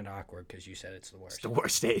 which is kind of awkward because you said it's the worst. It's the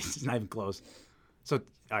worst state. It's not even close. So,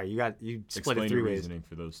 all right, you split explain it 3 your ways. reasoning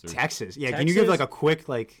for those 3. Texas. Yeah, can you give Texas- like a quick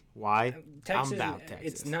like why? Texas, about it's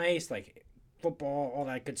Texas. nice, like football, all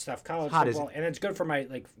that good stuff, college Hot as- football, and it's good for my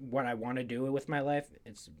like what I want to do with my life.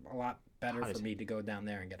 It's a lot better Hot for as- me to go down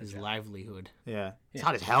there and get a His job. livelihood. Yeah. It's Yeah.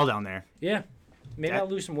 hot as hell down there, Yeah, maybe That- I'll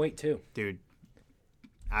lose some weight too. dude.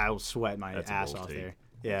 I'll sweat my That's a ass bold off take. there.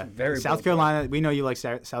 Yeah. Very South bold Carolina, we know you like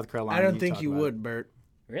South Carolina. I don't think talk you about it. would, Bert.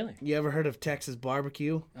 Really? You ever heard of Texas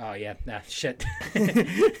barbecue? Oh yeah, nah, shit.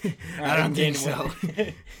 I don't think so.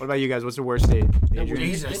 What about you guys? What's the worst state? No, Adrian? we're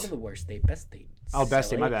Jesus. to the worst state, best state. Oh, best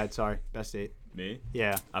state. Silly. My bad. Sorry, best state. Me?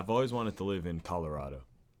 Yeah, I've always wanted to live in Colorado.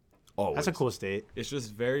 Always. that's a cool state. It's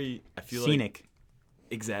just very, I feel like. Scenic.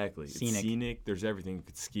 Exactly. It's Scenic. scenic. There's everything. You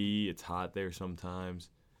could ski. It's hot there sometimes.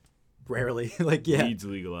 Rarely, like yeah, Weed's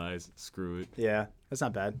legalized. Screw it. yeah. That's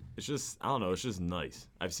not bad. It's just, I don't know. It's just nice.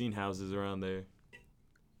 I've seen houses around there.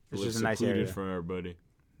 It's Live just a nice secluded area. from everybody.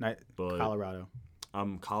 But Colorado.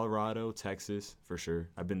 Colorado, Texas, for sure.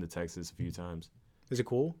 I've been to Texas a few times. Is it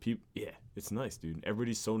cool? Yeah, it's nice, dude.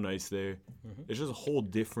 Everybody's so nice there. Mm-hmm. It's just a whole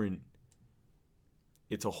different.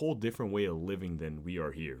 It's a whole different way of living than we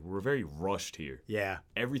are here. We're very rushed here. Yeah.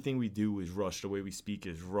 Everything we do is rushed. The way we speak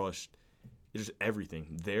is rushed. It's just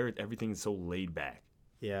everything. There, everything is so laid back.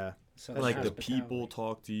 Yeah. So Like the hospitality. people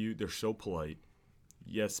talk to you, they're so polite.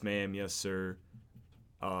 Yes, ma'am. Yes, sir.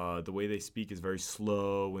 The way they speak is very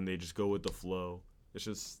slow, and they just go with the flow. It's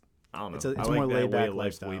just, I don't know. It's a I more like that laid way back of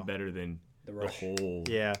life way lifestyle. better than The the rush. whole,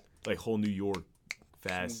 Yeah. like whole New York,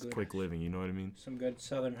 fast, good- quick living. You know what I mean? Some good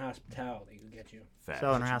Southern hospitality will get you. Fast.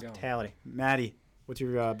 Southern you going. hospitality. Maddie, what's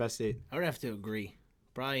your best state? I would have to agree.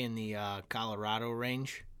 Probably in the Colorado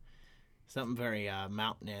range. Something very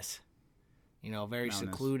mountainous. You know, very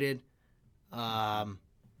Mountainous. secluded.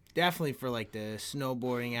 Definitely for like the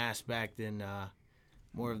snowboarding aspect and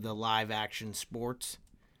more of the live action sports.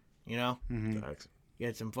 You know? Facts.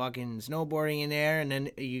 Get some fucking snowboarding in there, and then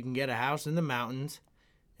you can get a house in the mountains.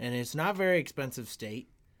 And it's not very expensive state.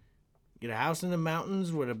 Get a house in the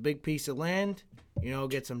mountains with a big piece of land. You know,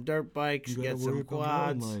 get some dirt bikes, get some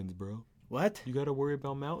quads. lines, bro. What? You gotta worry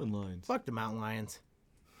about mountain lines. Fuck the mountain lions.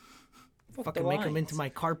 Fuck Fucking the make them Lions. into my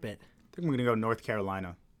carpet. I think I'm gonna go North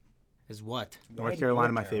Carolina. Is what? North Why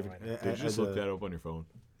Carolina, my Carolina? favorite. Did you just look that up on your phone?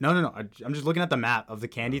 No. I'm just looking at the map of the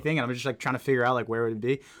candy thing, and I'm just like trying to figure out like where it would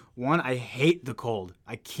be. One, I hate the cold.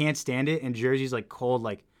 I can't stand it. And Jersey's like cold,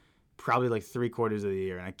 like probably like 3/4 of the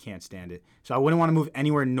year, and I can't stand it. So I wouldn't want to move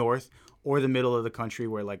anywhere north or the middle of the country,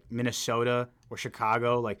 where like Minnesota or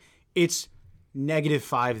Chicago, like it's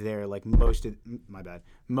 -5 there, like most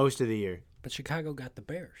of the year. But Chicago got the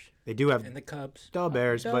Bears They do have and the Cubs. the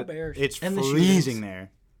Bears, The but Bears. it's And the freezing Shooters.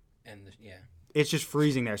 there. And yeah. It's just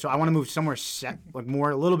freezing there. So I want to move somewhere like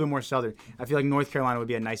a little bit more southern. I feel like North Carolina would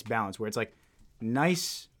be a nice balance where it's like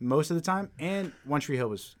nice most of the time, and One Tree Hill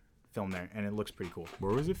was filmed there, and it looks pretty cool.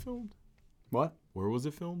 Where was it filmed? What? Where was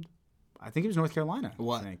it filmed? I think it was North Carolina.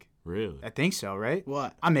 What? Really? I think so, right?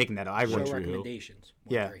 What? I'm making that up. I Show wrote Tree Hill. recommendations.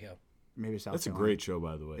 Yeah. One Tree Hill. maybe South That's a Carolina. great show,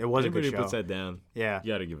 by the way. It was a good Anybody show. puts that down, Yeah.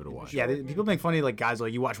 you got to give it a watch. Yeah, people make funny like guys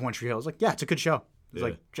like you watch One Tree Hill. It's like, yeah, it's a good show. It's Yeah.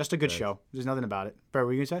 like just a good Facts. show. There's nothing about it. Bert, what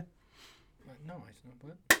were you gonna say? No, I said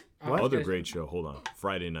what? What? Other great show. Hold on.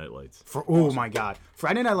 Friday Night Lights. Oh my God,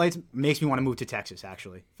 Friday Night Lights makes me want to move to Texas.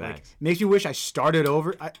 Actually, like, Facts. makes me wish I started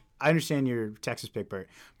over. I understand your Texas pick, Bert,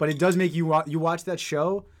 but it does make you watch that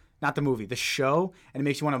show, not the movie, the show, and it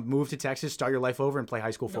makes you want to move to Texas, start your life over, and play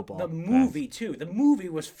high school football. The movie too. The movie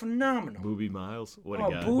was phenomenal. Booby Miles. What a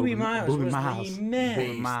Oh, guy. Booby Miles Booby was Miles. the man.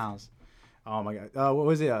 Booby Miles. Oh my God. What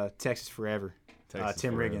was it? Texas Forever. Texas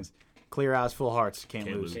Tim Forever. Riggins. Clear eyes, full hearts. Can't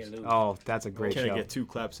lose. Can't lose. Oh, that's a great Can show. I get 2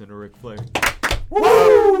 claps and a Ric Flair?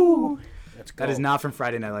 Woo! Let's go. That is not from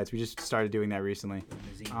Friday Night Lights. We just started doing that recently.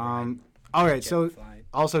 Is he All right, so fly?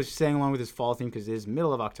 also staying along with this fall theme because it is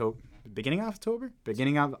middle of October, beginning of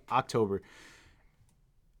October.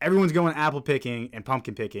 Everyone's going apple picking and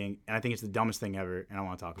pumpkin picking, and I think it's the dumbest thing ever, and I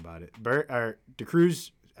want to talk about it.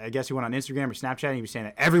 DeCruz, I guess he went on Instagram or Snapchat, and he was saying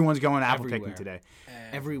that everyone's going apple Everywhere. picking today.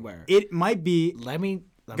 Everywhere. It might be. Let me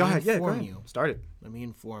Go ahead. Yeah, go inform ahead. you. Start it. Let me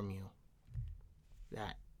inform you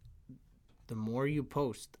that the more you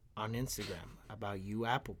post on Instagram about you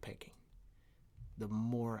apple picking, the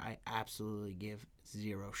more I absolutely give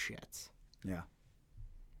 0 shits. Yeah.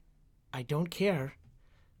 I don't care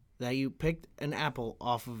that you picked an apple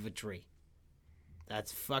off of a tree.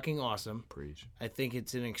 That's fucking awesome. Preach. I think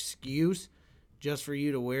it's an excuse just for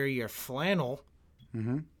you to wear your flannel,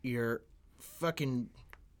 your fucking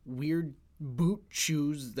weird boot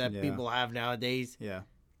shoes that Yeah. people have nowadays, Yeah.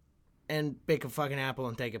 and pick a fucking apple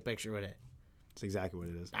and take a picture with it. That's exactly what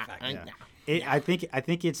it is. Yeah. I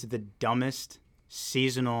think it's the dumbest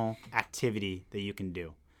seasonal activity that you can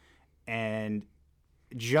do, and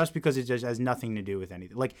just because it just has nothing to do with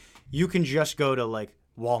anything. Like you can just go to like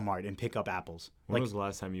Walmart and pick up apples. When Like was the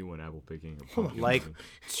last time you went apple picking? Or pumpkin like picking?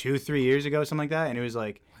 2-3 years ago, something like that, and it was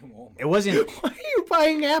like it wasn't Why are you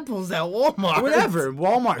buying apples at Walmart? whatever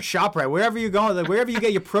Walmart, ShopRite, wherever you go, like wherever you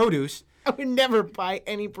get your produce. I would never buy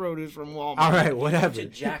any produce from Walmart. All right, To whatever.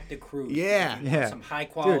 Jack the Cruise. Yeah. If you want Yeah. Some high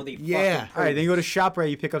quality. yeah. All right, then you go to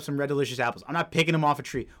ShopRite, you pick up some Red Delicious apples. I'm not picking them off a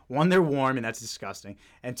tree. One, they're warm, and that's disgusting.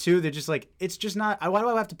 And two, they're just like, it's just not. Why do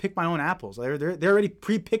I have to pick my own apples? They're already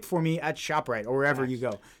pre-picked for me at ShopRite or wherever you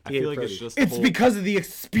go. To I get feel your like it's produce. just the It's whole, because of the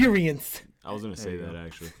experience. I was gonna say that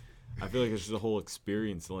actually. I feel like it's just the whole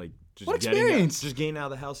experience, like just What getting experience? just getting out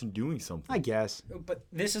of the house and doing something. I guess. But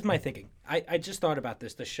this is my thinking. I just thought about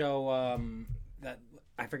this. The show that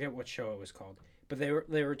I forget what show it was called, but they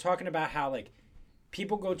were talking about how like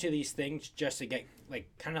people go to these things just to get like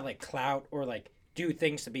kind of like clout or like do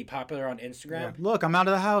things to be popular on Instagram. Look, I'm out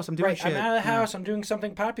of the house. I'm doing Right, shit. I'm out of the house. I'm doing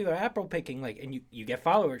something popular, apple picking, like, and you get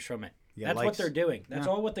followers from it. Yeah, That's what likes. they're doing. That's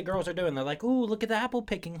all what the girls are doing. They're like, "Ooh, look at the apple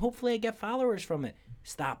picking. Hopefully, I get followers from it."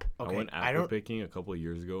 Stop. I Okay, went I apple don't- picking a couple of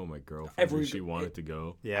years ago with my girlfriend. Every- And she wanted to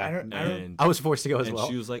go. Yeah. I don't- And I was forced to go as and well.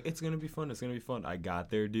 she was like, "It's gonna be fun. It's gonna be fun." I got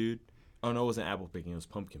there, dude. Oh no, it wasn't apple picking. It was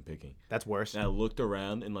pumpkin picking. That's worse. And I looked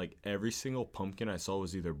around, and like every single pumpkin I saw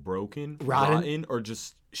was either broken, Rotten. rotten, or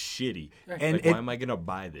just shitty. And Like, why am I gonna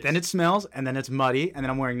buy this? Then it smells, and then it's muddy, and then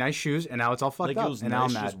I'm wearing nice shoes, and now it's all fucked like up. it was and now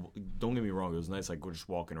I'm nice. mad. Just, don't get me wrong. It was nice. Like we're just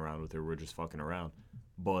walking around with her. We're just fucking around.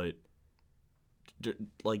 But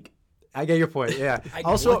like I get your point. Yeah. I-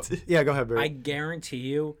 also, What? yeah. Go ahead, Bert. I guarantee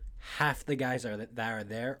you, half the guys that are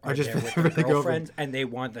there are just there with for their the girlfriend. girlfriends, and they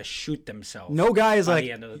want to shoot themselves. No guy is by like,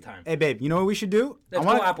 the end of the time. hey, babe, you know what we should do? Let's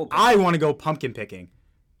go apple picking. I want to go pumpkin picking.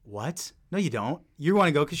 What? No, you don't. You want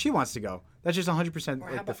to go because she wants to go. That's just 100% Or like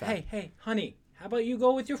how the about, fact. hey, honey, How about you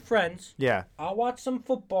go with your friends? Yeah. I'll watch some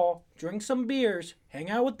football, drink some beers, hang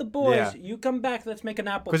out with the boys. Yeah. You come back. Let's make an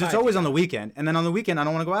apple pie. Because it's always on the weekend, and then on the weekend I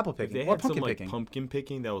don't want to go apple They picking or had some pumpkin like picking. pumpkin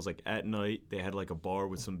picking that was like at night. They had like a bar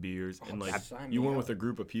with some beers, and like sign you me went up. with a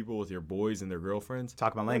group of people with your boys and their girlfriends.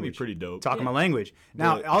 Talk my That'd be language. pretty dope. Talking my language.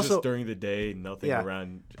 Now, But also, just during the day, nothing Yeah.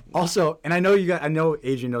 around. also, and I know I know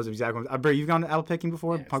Adrian knows exactly. Bro, you've gone to apple picking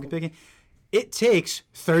before, pumpkin picking. It takes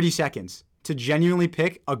 30 seconds to genuinely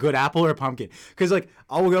pick a good apple or a pumpkin. Because, like,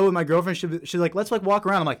 I'll go with my girlfriend. She's like, let's, like, walk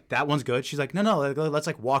around. I'm like, that one's good. She's like, no, let's,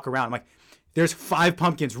 like, walk around. I'm like, there's 5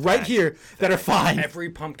 pumpkins right here that are fine. Every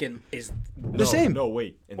pumpkin is The same. No,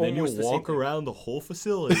 wait. And then Almost you'll the same walk thing. around the whole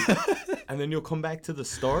facility, and then you'll come back to the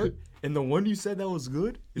start, and the one you said that was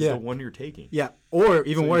good is Yeah. the one you're taking. Yeah. Or,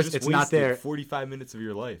 even So you worse, just it's not wasted there. 45 minutes of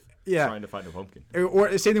your life Yeah. trying to find a pumpkin. Or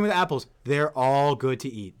the same thing with apples. They're all good to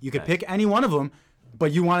eat. You could pick any one of them,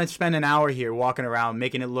 but you want to spend an hour here walking around,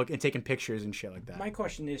 making it look and taking pictures and shit like that. My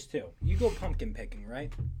question is too. You go pumpkin picking,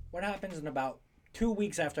 right? What happens in about 2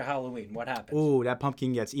 weeks after Halloween? What happens? Ooh, that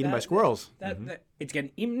pumpkin gets eaten by That- squirrels. That it's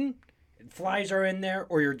getting eaten. Flies are in there,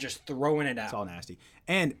 or you're just throwing it It's all out. nasty.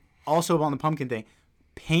 And also on the pumpkin thing,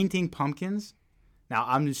 painting pumpkins. Now,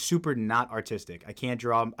 I'm super not artistic. I can't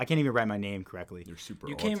draw. I can't even write my name correctly. You're super.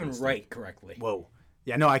 You can't even autistic. write correctly. Whoa.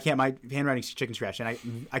 Yeah, no, I can't. My handwriting's chicken scratch, and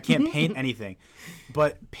I can't paint anything.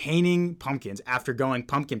 But painting pumpkins after going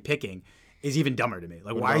pumpkin picking is even dumber to me.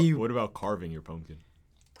 Like, What why about- are you? What about carving your pumpkin?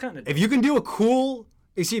 Kind of. If you can do a cool,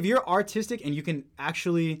 you see, if you're artistic and you can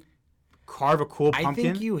actually carve a cool I pumpkin,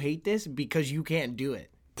 think you hate this because you can't do it.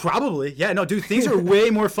 probably, yeah, no, dude, things are way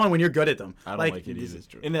more fun when you're good at them. I don't like it either.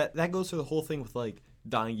 And that goes to the whole thing with like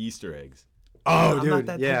dying Easter eggs. Oh, I'm dude, not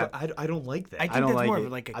that yeah, type of- I don't like that. I think don't that's like more it.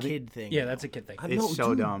 of like a I think- kid thing. Yeah, that's a kid thing. it's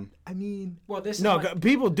so dumb. I mean, Well, this No, is my-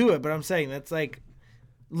 people do it, but I'm saying that's like,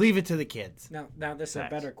 leave it to the kids. now this is a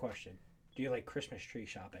Facts. better question. Do you like Christmas tree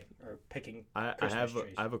shopping or picking I Christmas trees?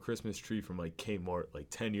 have a Christmas tree from like Kmart like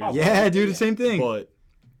 10 years Oh, ago. Yeah, dude, yeah. the same thing. But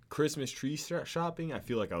Christmas tree shopping, I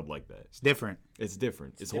feel like I would like that. It's different. It's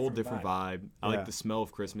different. It's a whole different vibe. I Yeah. like the smell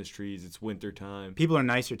of Christmas trees. It's winter time. People are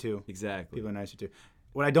nicer too. Exactly. People are nicer too.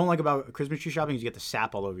 What I don't like about Christmas tree shopping is you get the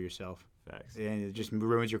sap all over yourself, Facts. and it just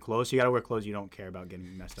ruins your clothes. So you gotta wear clothes you don't care about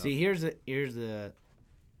getting messed up. See, here's the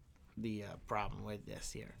problem with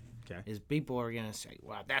this here. Okay. Is people are gonna say,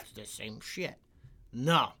 "Well, that's the same shit."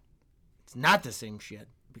 No, it's not the same shit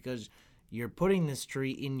because you're putting this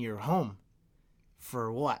tree in your home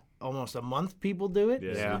for what? Almost a month. People do it.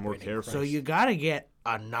 Yeah, Yeah. you're more careful. So you gotta get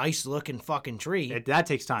a nice looking fucking tree That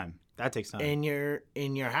takes time. That takes time. in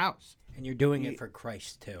your house. and you're doing it for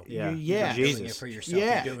Christ too. yeah. yeah. You're doing it Jesus. for yourself.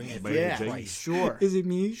 Yeah. You're doing it for Yeah. your Yeah. Christ. Sure. Is it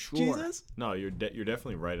me, Sure. Jesus? No, you're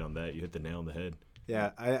definitely right on that. You hit the nail on the head.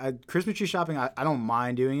 Yeah, I Christmas tree shopping. I don't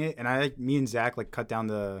mind doing it, and me and Zach like cut down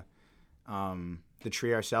the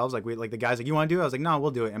tree ourselves. Like the guys like, you want to do it? I was like, no,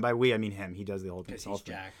 we'll do it. And by we, I mean him. He does the whole thing. Because he's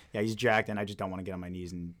jacked. Yeah, he's jacked, and I just don't want to get on my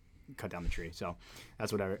knees and cut down the tree. So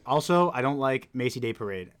that's whatever. Also, I don't like Macy Day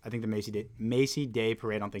Parade. I think the Macy Day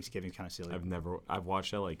Parade on Thanksgiving is kind of silly. I've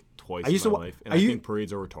watched that like twice I used in my to wa- life, and I I u- think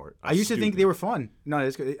parades are retarded. I used to think they were fun. No, I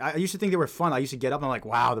used to think they were fun. I used to get up and I'm like,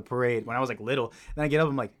 wow, the parade. When I was like little, then I get up,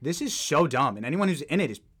 I'm like, this is so dumb. And anyone who's in it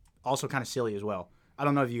is also kind of silly as well. I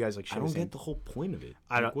don't know if you guys like. I don't get the whole point of it.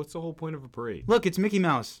 I Like, don't- what's the whole point of a parade? Look, it's Mickey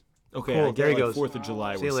Mouse. Okay, cool, I get there he like goes. 4th of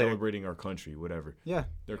July. See We're you later. celebrating our country, whatever. Yeah,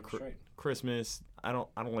 They're That's right. Christmas. I don't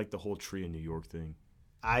like the whole tree in New York thing.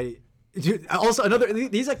 Dude, also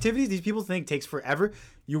these activities these people think takes forever.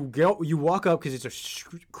 You walk up because it's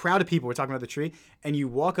a crowd of people. We're talking about the tree, and you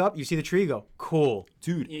walk up, you see the tree, you go, cool,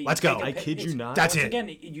 Dude, You Let's take go. a I pic- kid you it's- not. That's once it. Again,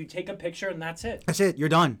 you take a picture and that's it. That's it. You're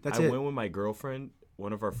done. That's I it. went with my girlfriend,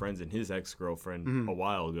 one of our friends, and his ex-girlfriend a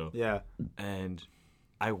while ago. Yeah, And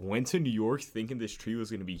I went to New York thinking this tree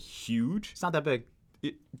was gonna be huge. it's not that big.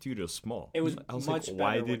 Dude, it was small. It was I was much like, better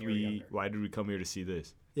why when did you were younger. why did we come here to see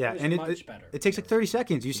this? Yeah, was and much better. it takes like 30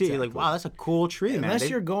 seconds. You see it, you're like, Exactly. wow, that's a cool tree, man. Unless They-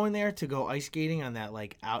 you're going there to go ice skating on that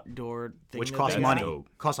like outdoor thing, which that costs they money. got, dope.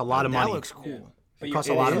 Costs a lot of that money. looks cool. But It you- costs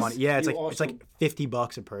a lot of is- money. Yeah, it's you like also-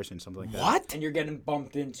 $50 a person, something like that. What? And you're getting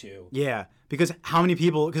bumped into. Yeah, because how many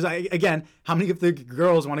people? Because how many of the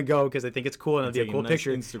girls want to go because they think it's cool and it'll be a Take cool nice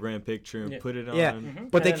picture? Can't picture and put it on. Yeah, but they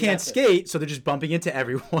And then can't that's it. skate, so they're just bumping into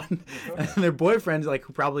everyone. And their boyfriends, like,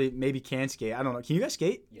 who probably maybe can skate. I don't know. Can you guys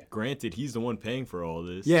skate? Granted, he's the one paying for all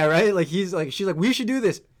this. Yeah, right. Like she's like, we should do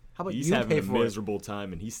this. How about He's you having pay a for it? miserable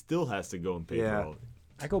time, and he still has to go and pay Yeah. for all of it.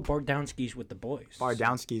 I go bar down skis with the boys. Bar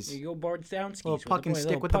down skis. You go bar down skis. Little with puck the and boys. stick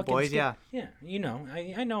Little with the puck and boys, stick. yeah. Yeah, you know,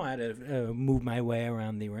 I know how to move my way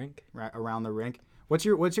around the rink. Right around the rink. What's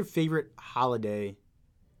your favorite holiday?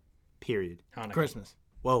 Period. Hanukkah. Christmas.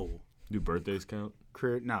 Whoa. Do birthdays count?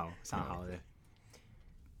 No, it's not a holiday.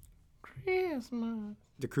 Christmas.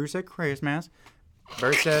 The crew said Christmas.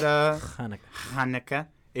 Bert said Hanukkah. Hanukkah.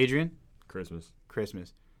 Adrian, Christmas.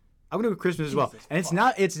 Christmas. I'm gonna go with Christmas as well. And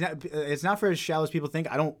it's not for as shallow as people think.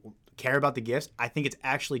 I don't care about the gifts. I think it's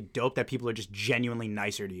actually dope that people are just genuinely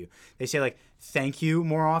nicer to you. They say like thank you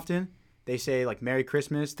more often. They say like Merry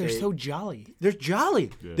Christmas. They're so jolly. They're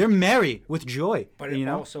jolly. Yeah. They're merry with joy. But it you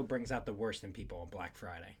know also brings out the worst in people on Black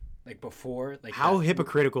Friday. Like before, like how that-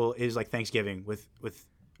 hypocritical is like Thanksgiving with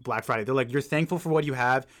Black Friday? They're like you're thankful for what you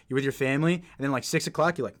have. You're with your family, and then like 6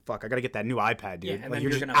 o'clock, you're like fuck, I gotta get that new iPad, dude. Yeah, and like then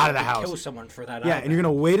you're just gonna out of the fucking house. kill someone for that. Yeah, iPad. and you're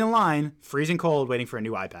gonna wait in line, freezing cold, waiting for a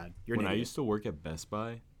new iPad. You're an When I idiot. used to work at Best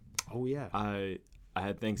Buy, Oh yeah. I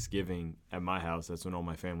had Thanksgiving at my house. That's when all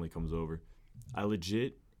my family comes over. I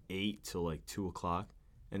legit ate till like 2 o'clock,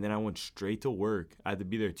 and then I went straight to work. I had to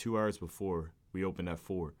be there 2 hours before we opened at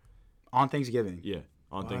 4. On Thanksgiving. Yeah,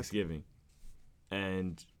 on What? Thanksgiving.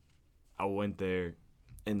 And I went there,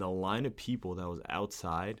 and the line of people that was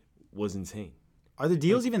outside was insane. Are the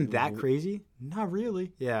deals even that crazy? Not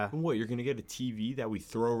really. Yeah. And what, you're going to get a TV that we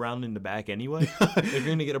throw around in the back anyway? You're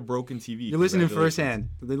going to get a broken TV. You're listening Congratulations. firsthand.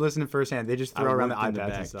 They listen firsthand. They just I throw around the worked in iPads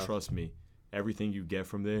back, and stuff. Trust me. Everything you get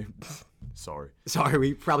from there, sorry. Sorry,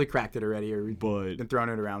 we probably cracked it already, or we've But, been throwing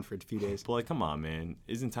it around for a few days. like, come on, man.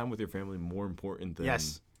 Isn't time with your family more important than...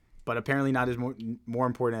 Yes, but apparently not as more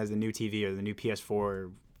important as the new TV or the new PS4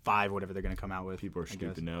 or 5, whatever they're gonna come out with. People are I guess.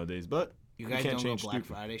 stupid nowadays, but You we guys can't don't go change Black stupid.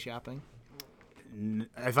 Friday shopping?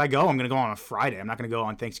 If I go, I'm gonna go on a Friday. I'm not gonna go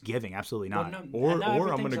on Thanksgiving. Absolutely Well, not. no, Or- now or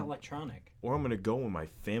I'm everything's gonna- electronic. Or I'm going to go when my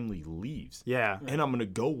family leaves. Yeah, And I'm going to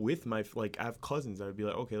go with my... Like, I have cousins that would be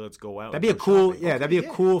like, okay, let's go out. that'd be a and go cool. shopping. Yeah, that'd be a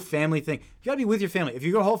yeah. cool family thing. You gotta be with your family. If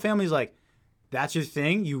your whole family's like, that's your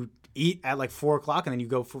thing. You eat at like 4 o'clock and then you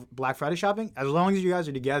go for Black Friday shopping. As long as you guys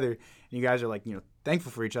are together and you guys are like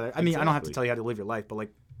thankful for each other. I mean, I don't have to Exactly. tell you how to live your life, but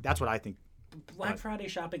like that's what I think. Black Friday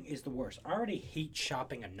shopping is the worst. I already hate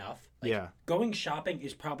shopping enough. Like, Yeah. Going shopping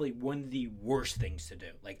is probably one of the worst things to do.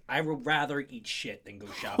 Like, I would rather eat shit than go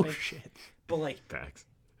shopping. Oh shit. But like, Facts.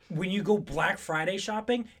 when you go Black Friday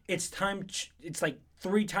shopping, it's like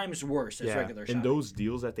 3 times worse as Yeah. regular shopping. And those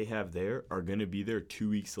deals that they have there are going to be there 2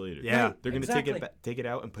 weeks later. Yeah. They're going to Exactly. take it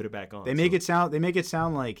out and put it back on. They make it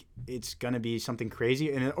sound like it's gonna be something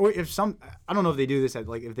crazy, and or if some, I don't know if they do this at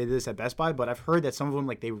if they do this at Best Buy, but I've heard that some of them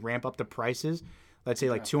like they ramp up the prices. Let's say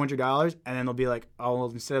like $200, and then they'll be like, oh, well,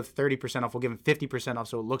 instead of 30% off, we'll give them 50% off,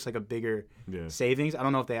 so it looks like a bigger Yeah. savings. I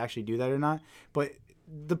don't know if they actually do that or not, but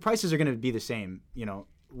the prices are gonna be the same,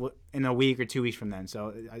 in a week or 2 weeks from then.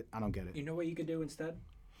 So I don't get it. You know what you could do instead?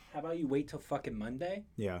 How about you wait till fucking Monday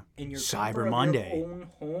Yeah. in your Cyber comfort of Monday. your own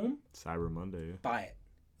home, Cyber Monday. Yeah. buy it.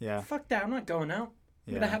 Yeah. Fuck that! I'm not going out.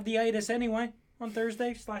 I'm Yeah. gonna have the itis anyway on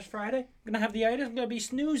Thursday/Friday. I'm gonna have the itis. I'm gonna be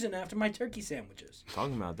snoozing after my turkey sandwiches.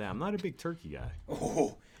 Talking about that, I'm not a big turkey guy.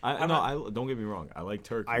 Oh, I don't get me wrong. I like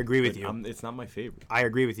turkey. I agree with but you. It's not my favorite. I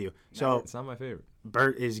agree with you. So It's not my favorite.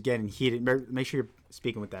 Bert is getting heated. Bert, make sure you're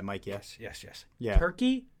speaking with that mic. Yes. yes. Yeah.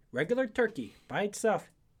 Turkey, regular turkey by itself.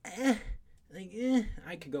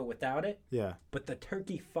 I could go without it. Yeah. But the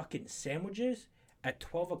turkey fucking sandwiches at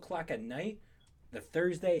 12 o'clock at night, the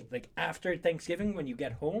Thursday, like after Thanksgiving, when you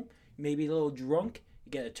get home, maybe a little drunk,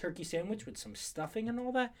 you get a turkey sandwich with some stuffing and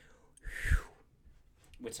all that. Whew.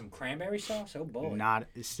 With some cranberry sauce. Oh boy. Not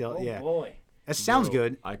still. Oh Yeah. boy. It sounds Bro,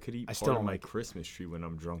 good. I could eat I part still of don't my like it. Christmas tree when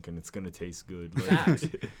I'm drunk, and it's gonna taste good. Facts.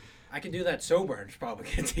 I can do that sober and it's probably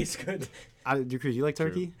gonna taste good. Cruz, you like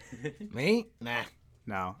turkey? Me? Nah.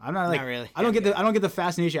 No, I'm not like. Not really. I don't get the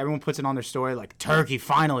fascination. Everyone puts it on their story like turkey.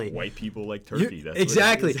 Finally. White people like You- turkey. That's what it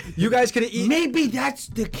exactly. is. You guys could have eaten. Maybe that's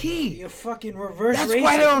the key. You fucking reverse That's racism,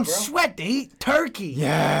 why they don't bro. sweat. They eat turkey.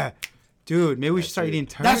 Yeah. Dude, maybe we should start it. eating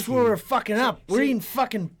turkey. That's where we're fucking up. We're See- eating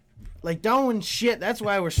fucking like doing shit. That's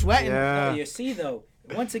why we're sweating. Yeah. You see though,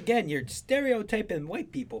 once again, you're stereotyping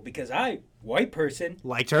white people because white person,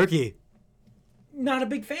 Like turkey. not a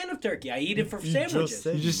big fan of turkey. I eat it for sandwiches.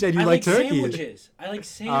 You just said you I like turkey. sandwiches. I like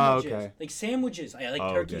sandwiches. okay. Like sandwiches. I like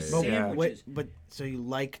Oh, turkey okay. But, Yeah. sandwiches. but so you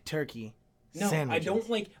like turkey? No, sandwiches.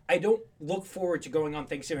 I don't look forward to going on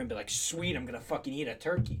Thanksgiving and be like, sweet, I'm gonna fucking eat a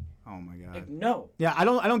turkey. Oh my god. Like, no. Yeah, I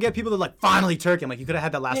don't get people that like finally turkey. I'm like, you could have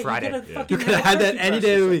had that last Yeah, you Friday. gotta You fucking could have have had a that turkey any breast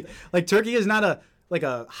day or of the week. something. Like turkey is not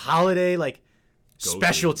a holiday like Go-to,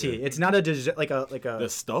 specialty. yeah. It's not a like a The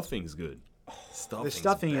stuffing's good. the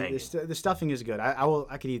stuffing. The stuffing is good.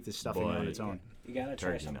 I could eat the stuffing on Boy. its own. You gotta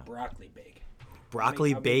try Turkey some now. broccoli bake.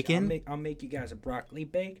 Broccoli bacon. I'll make you guys a broccoli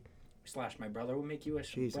bake. / my brother will make you a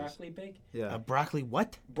Jesus. broccoli bake. Yeah. A broccoli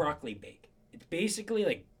what? Broccoli bake. It's basically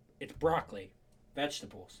like it's broccoli,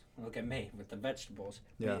 vegetables. Look at me with the vegetables.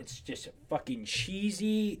 Yeah. It's just fucking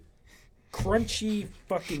cheesy crunchy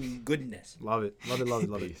fucking goodness. Love it. Love it. Love it.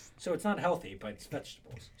 Love it. So it's not healthy, but it's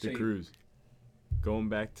vegetables. So The cruise. Going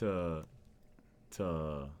back to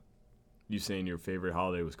you saying your favorite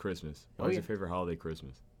holiday was Christmas. Why is your favorite holiday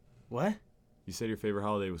Christmas? What? You said your favorite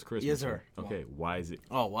holiday was Christmas. Yes, sir. right? Okay, why is it?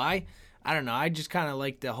 Oh, why? I don't know. I just kind of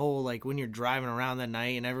like the whole, like, when you're driving around that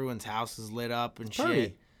night and everyone's house is lit up and shit.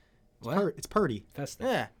 Purdy. What? It's purdy. festive.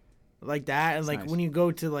 Yeah. Like that. And, like, nice. when you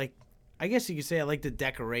go to, like, I guess you could say I like the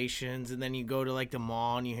decorations, and then you go to, like, the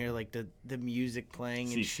mall and you hear, like, the music playing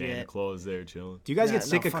See and Santa shit. Claus there chilling. Do you guys Yeah, get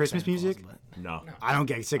sick no, of fuck Christmas Santa Claus, music? but- No. I don't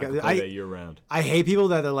get sick I of can it. play that year round. I hate people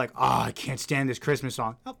that are like, oh, I can't stand this Christmas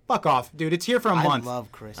song. Oh, fuck off, dude. It's here for a month. I love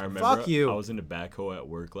I Christmas. remember Fuck you. I was in the backhoe at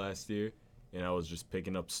work last year, and I was just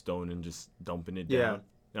picking up stone and just dumping it Yeah. down.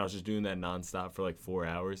 And I was just doing that nonstop for like 4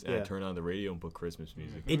 hours, and I Yeah. turned on the radio and put Christmas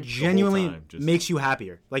music. It the whole genuinely time, just- makes you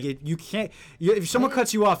happier. Like you can't. If someone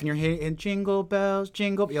cuts you off and you're hitting jingle bells,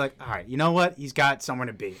 jingle, you're like, all right, you know what? He's got somewhere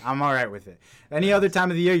to be. I'm all right with it. Any other time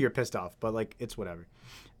of the year, you're pissed off. But like, it's whatever.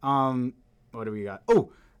 What do we got?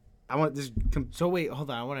 Oh, I want this. So, wait, hold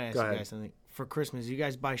on. I want to ask Go you ahead. guys something. For Christmas, you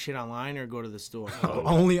guys buy shit online or go to the store?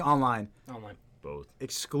 Only online, Online. both.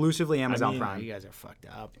 exclusively Amazon mean, Prime. You guys are fucked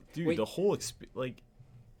up. Dude, Wait. the whole like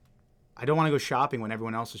I don't want to go shopping when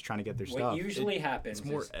everyone else is trying to get their What stuff. usually happens it's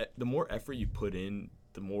more is the more effort you put in,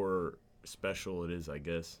 the more special it is, I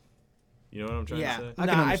guess. You know what I'm trying Yeah. to say? I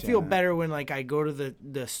No, can I understand feel that. better when, like, I go to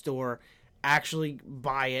the store, actually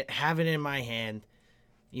buy it, have it in my hand.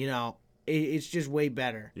 You know, it's just way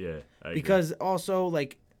better. Yeah, I agree. Because also,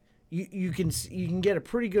 like, you can get a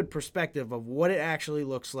pretty good perspective of what it actually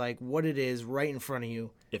looks like, what it is right in front of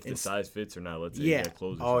you. if the It's- size fits or not, let's say Yeah. you got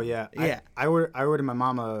clothes. Or Oh something. yeah, Yeah. I ordered my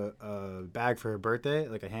mom a bag for her birthday,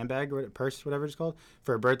 like a handbag or a purse, whatever it's called,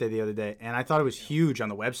 for her birthday the other day, and I thought it was huge on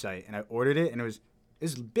the website, and I ordered it, and it was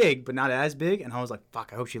big, but not as big, and I was like,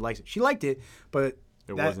 fuck, I hope she likes it. She liked it, but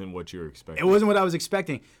It that- wasn't what you were expecting. It wasn't what I was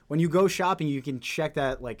expecting. When you go shopping, you can check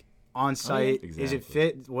that like on site. Is it Exactly.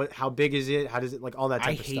 fit? What? How big is it? How does it like all that type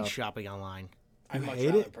I of hate stuff? shopping online. I much hate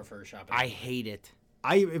rather it? prefer shopping. I hate it.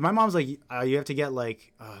 My mom's like, you have to get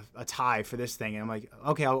like a tie for this thing, and I'm like,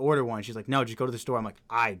 okay, I'll order one. She's like, no, just go to the store. I'm like,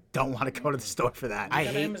 I don't want to go to the store for that. I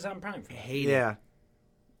got hate- Amazon Prime for that. Hate it. yeah,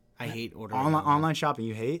 I hate ordering online shopping.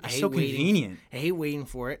 You hate? I It's hate so waiting. convenient. I hate waiting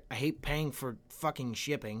for it. I hate paying for fucking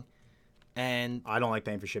shipping. And I don't like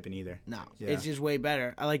paying for shipping either. no, Yeah. it's just way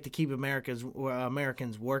better. I like to keep Americans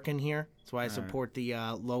working here. That's why I support the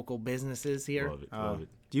local businesses here. Love it. Love it.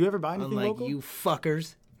 Do you ever buy anything Unlike local? you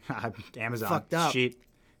fuckers. Amazon. Fucked It's up. cheap.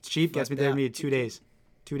 It's cheap. Gets me Fucked there up. in me 2 days.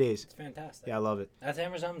 2 days. It's fantastic. Yeah, I love it. That's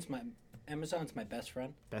Amazon's my best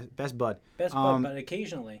friend. Best bud. Best bud, but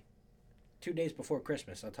occasionally, 2 days before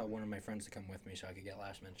Christmas, I'll tell one of my friends to come with me so I could get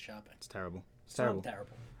last minute shopping. It's terrible. It's It's not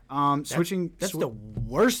terrible. terrible. Switching. That's the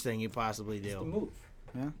worst thing you possibly The do. move.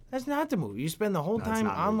 That's not the move. You spend the whole it's time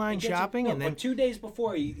not the move. online It gets you- shopping, no, and then but 2 days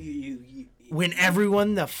before you when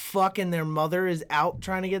everyone, the fuck, and their mother is out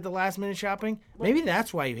trying to get the last minute shopping, maybe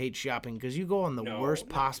that's why you hate shopping, because you go on the worst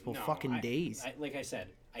possible fucking days. Like I said,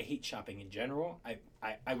 I hate shopping in general. I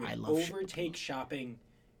would I love overtake shopping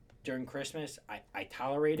during Christmas. I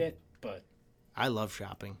tolerate it, but I love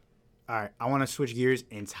shopping. All right, I want to switch gears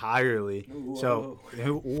entirely. Whoa. So,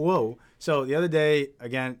 whoa. So the other day,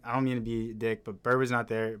 again, I don't mean to be a dick, but Bird was not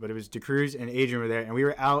there, but it was DeCruz and Adrian were there, and we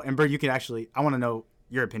were out. And Bird, you can actually, I want to know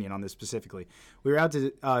your opinion on this specifically. We were out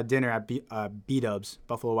to dinner at B-Dubs,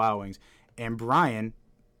 Buffalo Wild Wings, and Brian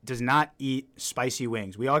does not eat spicy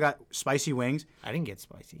wings. We all got spicy wings. I didn't get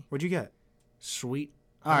spicy. What'd you get? Sweet.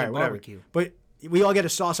 All right, honey whatever. barbecue. But we all get a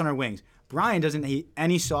sauce on our wings. Brian doesn't eat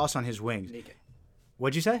any sauce on his wings. naked.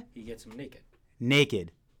 What'd you say? He gets them naked.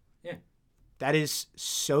 Naked. Yeah. That is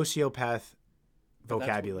sociopath But that's what-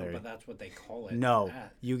 vocabulary. But that's what they call it. No,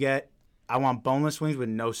 that. you get. I want boneless wings with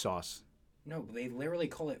no sauce. No, they literally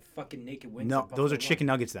call it fucking naked wings. No, at those are Buffalo chicken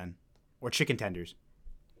nuggets then, or chicken tenders.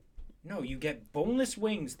 No, you get boneless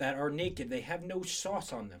wings that are naked. They have no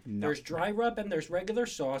sauce on them. There's dry rub and there's regular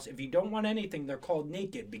sauce. If you don't want anything, they're called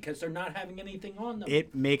naked because they're not having anything on them.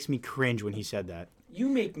 It makes me cringe when he said that. You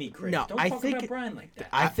make me cringe. No, Don't I talk think about it- Brian like that.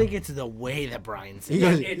 I think it's the way that Brian said He it.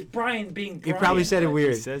 goes, It's Brian being he Brian. probably said it He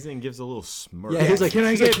weird. says it and gives a little smirk. Yeah, he's like, Can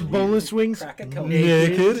I he's like, get boneless wings? Crack a code.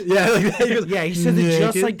 Naked? Yeah, like that. He goes, Yeah, he said it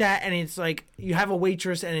just naked? like that, and it's like you have a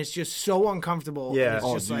waitress, and it's just so uncomfortable. Yeah. and it's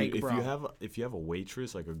Oh, just dude, like, if bro. you have a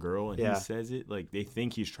waitress like a girl and Yeah. he says it, like they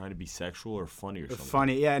think he's trying to be sexual or funny or something.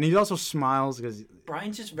 Funny, yeah, and he also smiles because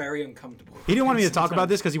Brian's just very uncomfortable. he didn't want me to talk about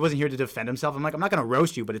this because he wasn't here to defend himself. I'm like, I'm not gonna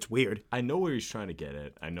roast you, but it's weird. I know where he's trying to get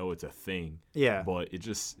at. I know it's a thing. Yeah. But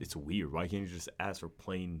it's weird. Why can't you just ask for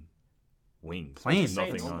plain wings? Plain. With Say it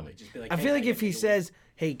nothing on normally. it. Just be like, I hey, feel like can if he get the says,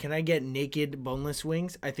 hey, can I get naked boneless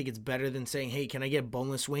wings? I think it's better than saying, hey, can I get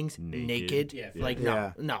boneless wings naked? Yeah. Like,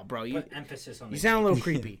 Yeah. no, bro. You Put emphasis on you the sound a little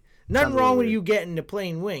creepy. Nothing Sounds a wrong little with weird. you getting the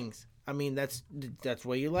plain wings. I mean, that's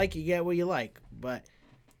what you like. You get what you like. But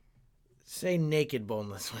say naked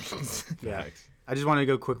boneless wings. Yeah. Facts. I just wanted to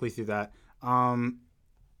go quickly through that.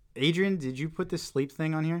 Adrian, did you put this sleep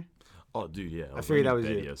thing on here? Oh, dude, yeah. I figured that laying was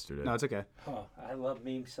in bed you. yesterday. No, it's okay. Oh, I love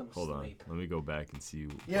me some Hold on. sleep. Let me go back and see.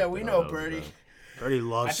 Yeah, what we the know, hell that was Birdie. about. Birdie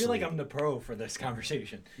loves I feel like sleep. I'm the pro for this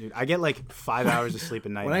conversation. Dude, I get like 5 hours of sleep a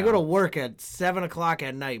night. When I now. go to work at 7 o'clock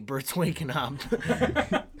at night, Bert's waking up.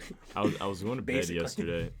 I was going to bed Basically.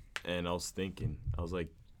 yesterday, and I was thinking, I was like,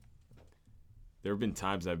 there have been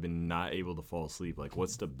times I've been not able to fall asleep. Like,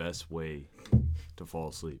 what's the best way to fall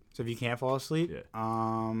asleep? So if you can't fall asleep,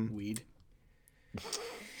 Yeah. Weed.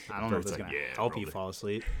 I don't know if Bert's that's like, gonna yeah, help you brother. fall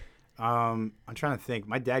asleep. I'm trying to think.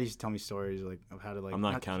 My dad used to tell me stories like of how to like. I'm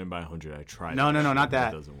not counting by 100. I tried. No, that no, shit, not but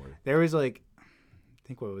that. It doesn't work. There was like, I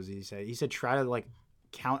think what was he say? He said try to like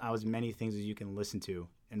count out as many things as you can listen to,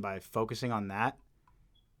 and by focusing on that,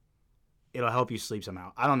 it'll help you sleep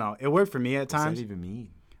somehow. I don't know. It worked for me at What's times. that even mean?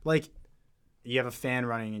 Like, you have a fan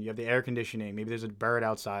running and you have the air conditioning. Maybe there's a bird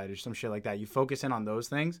outside or some shit like that. You focus in on those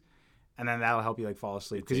things, and then that'll help you like fall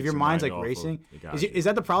asleep. Because if takes your your mind's mind like off of racing, the guy. is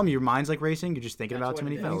that the problem? Your mind's like racing. You're just thinking That's about too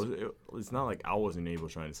what many it things. is. No, it's not like I wasn't able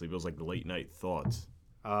trying to sleep. It was like the late night thoughts.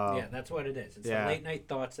 Yeah, that's what it is. It's Yeah. the late night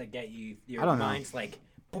thoughts that get you. Your I don't know. mind's like.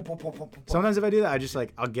 Boom, boom, boom, boom, boom, boom. Sometimes if I do that, I just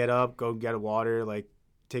like I'll get up, go get a water, like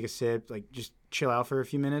take a sip, like just chill out for a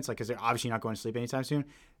few minutes, like because they're obviously not going to sleep anytime soon.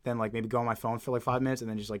 Then like maybe go on my phone for like 5 minutes and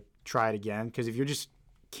then just like try it again. Because if you're just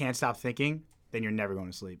can't stop thinking, then you're never going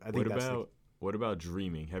to sleep. I think What about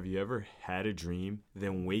dreaming? Have you ever had a dream,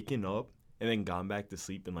 then waking up, and then gone back to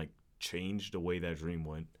sleep and like changed the way that dream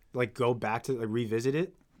went? like go back to like revisit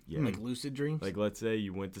it. Yeah. Like lucid dreams? Like let's say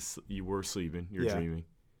you you were sleeping, you're Yeah. dreaming,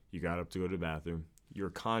 you got up to go to the bathroom, you're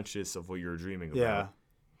conscious of what you were dreaming about, Yeah.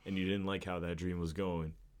 and you didn't like how that dream was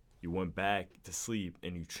going. You went back to sleep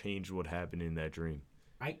and you changed what happened in that dream.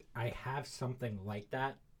 I have something like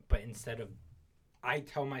that, but instead of, I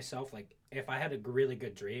tell myself like if I had a really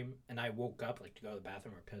good dream and I woke up like to go to the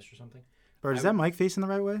bathroom or piss or something. Or is that mic facing the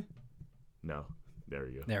right way? No, there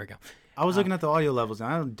you go. There we go. I was looking at the audio levels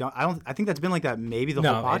and I think that's been like that maybe the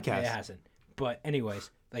whole podcast. It hasn't. But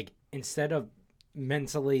anyways, like instead of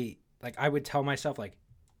mentally, like I would tell myself like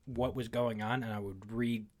what was going on, and I would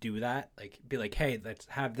redo that. Like be like, hey, let's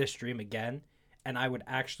have this dream again, and I would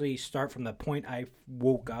actually start from the point I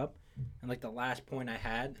woke up, and like the last point I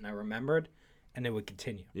had, and I remembered, and it would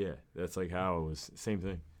continue. Yeah, that's like how it was. Same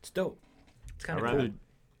thing. It's dope. It's kind of I cool.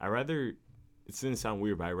 rather. It didn't sound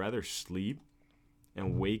weird, but I rather sleep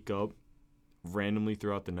and wake up randomly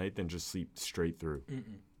throughout the night than just sleep straight through.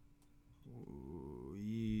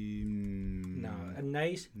 No, a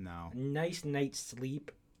nice No. night's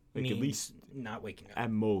sleep. Like, at means least- not waking up.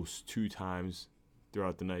 At most 2 times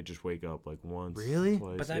throughout the night, just wake up like once. Really?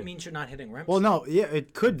 Twice, But that yeah. means you're not hitting REM. Well, sleep. no, yeah,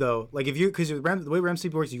 it could though. Like if you, because the way REM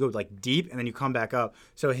sleep works, you go like deep and then you come back up.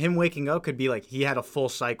 So him waking up could be like he had a full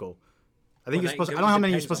cycle. I think Well, you're that supposed. I don't know how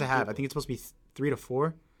many you're depends supposed to on have. I people. think it's supposed to be 3 to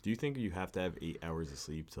 4. Do you think you have to have 8 hours of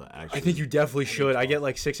sleep to actually? I think you definitely should. I get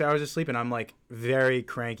like 6 hours of sleep and I'm like very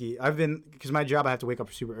cranky. I've been because my job I have to wake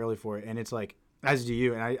up super early for it, and it's like as do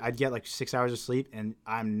you. And I'd get like 6 hours of sleep and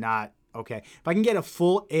I'm not okay. If I can get a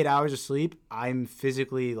full 8 hours of sleep, I'm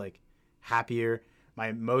physically like happier. My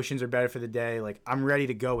emotions are better for the day. Like I'm ready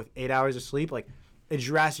to go with 8 hours of sleep. Like it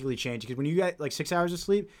drastically changed because when you get like 6 hours of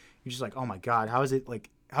sleep, you're just like, oh my god, how is it like?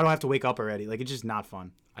 How do I have to wake up already? Like it's just not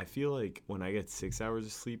fun. I feel like when I get 6 hours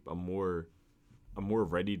of sleep, I'm more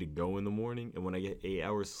ready to go in the morning, and when I get 8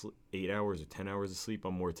 hours or 10 hours of sleep,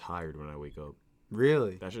 I'm more tired when I wake up.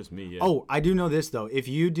 Really? That's just me. Yeah. Oh, I do know this though. If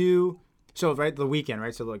you do, so right the weekend,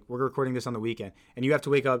 right? So like we're recording this on the weekend, and you have to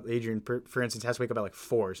wake up. Adrian, for instance, has to wake up at like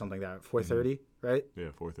 4 or something like that, 4:30, right? Yeah,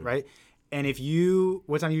 4:30. Right. And if you,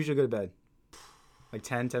 what time do you usually go to bed? Like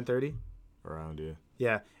 10, 10:30? Around, yeah.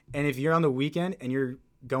 Yeah. And if you're on the weekend and you're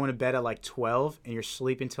going to bed at like 12 and you're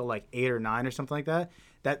sleeping till like 8 or 9 or something like that,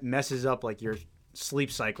 that messes up like your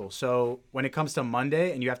sleep cycle. So when it comes to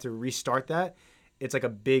Monday and you have to restart that, it's like a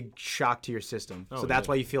big shock to your system. Oh, so that's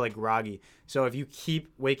yeah. why you feel like groggy. So if you keep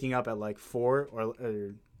waking up at like 4 or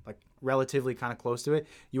like relatively kind of close to it,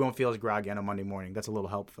 you won't feel as groggy on a Monday morning. That's a little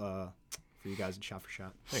help for you guys at Shot for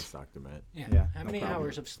Shot. Thanks, Dr. Matt. Yeah. Yeah, How no many problem.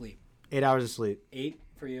 hours of sleep? 8 hours of sleep. 8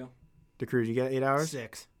 for you. DeCruz, you get 8 hours?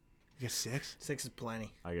 6. You get 6? 6 is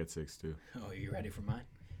plenty. I get 6 too. Oh, are you ready for mine?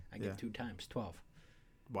 I get Yeah. 2 times 12.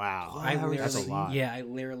 Wow. I hours, that's a literally, lot. yeah, I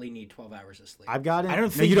literally need 12 hours of sleep. I've gotten. I don't No,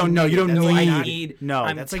 think you don't you know. need You don't it. That's need. like I not- need. No,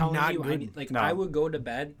 I'm that's like telling not you, good. I need, like No. I would go to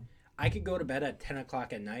bed. I could go to bed at 10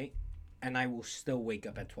 o'clock at night, and I will still wake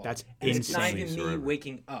up at 12. That's and it's not insane. even me Forever.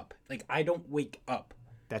 waking up. Like, I don't wake up.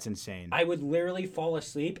 That's insane. I would literally fall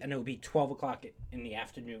asleep, and it would be 12 o'clock in the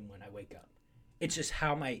afternoon when I wake up. It's just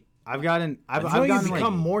how my... I've gotten You gotten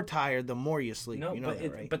become like, more tired the more you sleep. No, you know but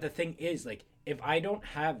that, right? but the thing is, like, if I don't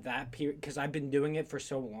have that period, because I've been doing it for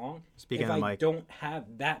so long, Speaking if of the I mic. don't have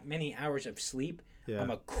that many hours of sleep, Yeah.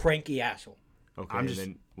 I'm a cranky asshole. Okay, I'm and just-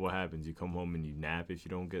 then what happens? You come home and you nap if you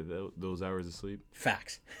don't get those hours of sleep?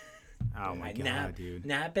 Facts. oh my god, nap, dude.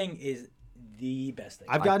 Napping is the best thing.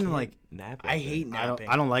 I've I gotten can't like nap. I like hate that. napping.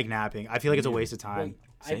 I don't like napping. I feel like it's a waste of Well, time.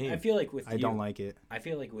 I Same. feel like with I you, don't like it. I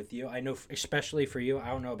feel like with you, I know, especially for you, I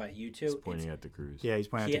don't know about you two. Just pointing at the cruise. Yeah, he's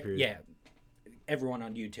pointing at the cruise. Yeah, everyone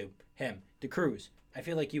on YouTube, him, the cruise. I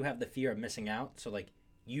feel like you have the fear of missing out, so like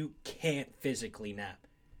you can't physically nap.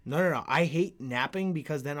 No. I hate napping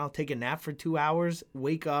because then I'll take a nap for 2 hours,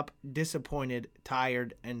 wake up disappointed,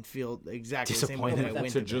 tired, and feel exactly the same way Disappointed. that I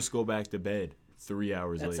went To to bed. just go back to bed 3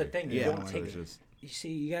 hours That's later. the thing. Yeah, You don't it's take. It's just- You see,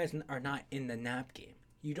 you guys are not in the nap game.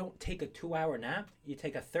 You don't take a 2-hour nap. You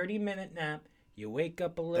take a 30-minute nap. You wake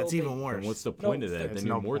up a little. That's bit. even worse. And what's the point of that? it's Then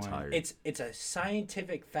you're no more point. tired. It's a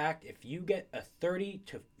scientific fact. If you get a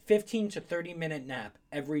 15 to 30-minute nap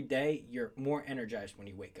every day, you're more energized when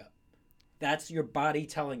you wake up. That's your body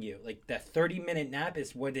telling you. Like, the 30-minute nap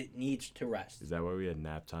is what it needs to rest. Is that why we had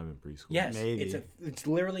nap time in preschool? Yes, Maybe. it's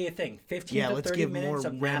literally a thing. 15 Yeah, to let's 30 give minutes more of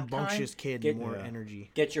nap time. rambunctious kid Get, more Yeah. energy.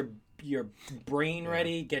 get your brain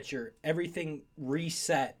ready, get your everything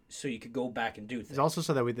reset so you could go back and do things. It's also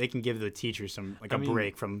so that they can give the teachers some like I a mean,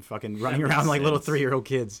 break from fucking running makes around like little sense. 3-year-old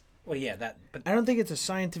kids. Well, yeah, that. But I don't think it's a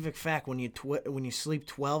scientific fact when you sleep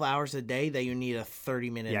 12 hours a day that you need a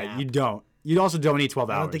 30-minute Yeah, nap. you don't. You also don't need 12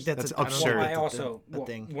 hours. I don't think that's a- I don't absurd. well, think I that's also a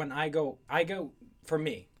thing. when I go for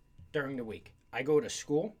me during the week. I go to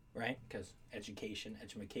school, right? Because education,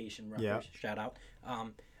 Rutgers, Yeah. shout out.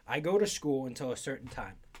 I go to school until a certain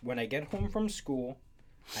time. When I get home from school,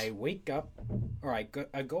 I wake up, or I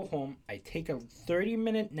go home. I take a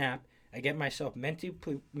 30-minute nap. I get myself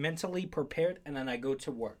mentally prepared, and then I go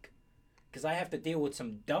to work. Because I have to deal with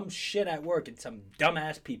some dumb shit at work and some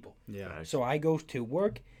dumbass people. Yeah. So I go to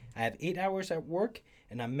work. I have 8 hours at work,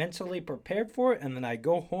 and I'm mentally prepared for it. And then I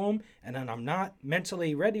go home, and then I'm not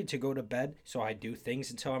mentally ready to go to bed. So I do things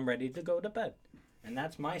until I'm ready to go to bed. And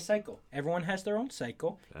that's my cycle. Everyone has their own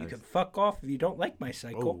cycle. You can fuck off if you don't like my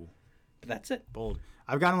cycle. Oh, But that's it. bold.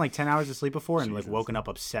 I've gotten like 10 hours of sleep before and like woken up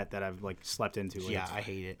upset that I've like slept into. Like, Yeah, it's- I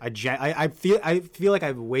hate it. I feel like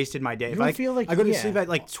I've wasted my day. If don't I feel like- I go to yeah. sleep at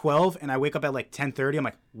like 12 and I wake up at like 10:30, I'm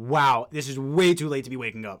like, wow, this is way too late to be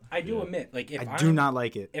waking up. I do admit, like, if I do not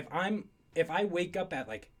like it. if I wake up at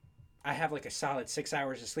like, I have like a solid 6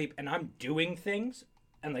 hours of sleep, and I'm doing things,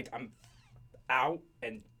 and like I'm out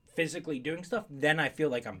and physically doing stuff, then I feel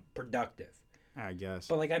like I'm productive. I guess.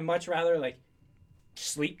 But like, I'd much rather like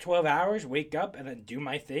sleep 12 hours, wake up, and then do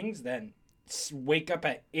my things than wake up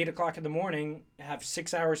at 8 o'clock in the morning, have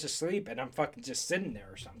 6 hours of sleep, and I'm fucking just sitting there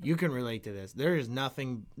or something. You can relate to this. There is not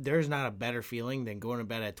a better feeling than going to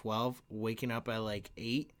bed at 12, waking up at like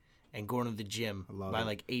 8, and going to the gym love by it.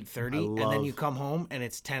 like 8:30, I and then love- you come home and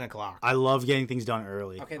it's 10 o'clock. I love getting things done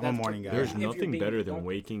early. Okay, I'm a that's morning good. guy. There's If you're nothing being- better than don't-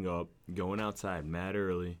 waking up, going outside mad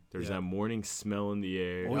early. There's Yeah. that morning smell in the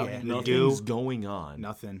air. Oh, yeah. Nothing's Dew. going on.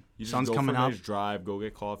 Nothing. You just Sun's go coming for a up. nice drive, go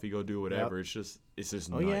get coffee, go do whatever. It's just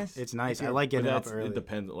Oh, yeah. nice. It's nice. I you're- like But getting up that's- early. It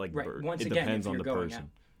depends. Like Right. Once it again, depends if on you're the going person. out.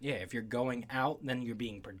 Yeah, if you're going out, then you're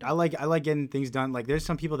being productive. I like getting things done. Like there's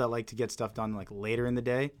some people that like to get stuff done like later in the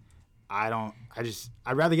day. I don't.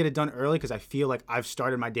 I'd rather get it done early because I feel like I've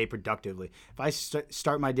started my day productively. If I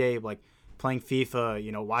start my day like playing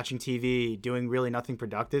FIFA, watching TV, doing really nothing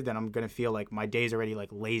productive, then I'm gonna feel like my day's already like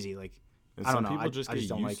lazy. Like And I don't some know. people I just I get just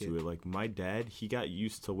don't used like to it. Like my dad, he got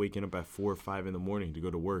used to waking up at 4 or 5 in the morning to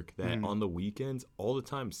go to work. That on the weekends, all the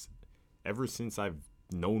times, ever since I've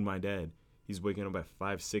known my dad, he's waking up at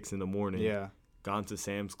 5, 6 in the morning. Yeah, Gone to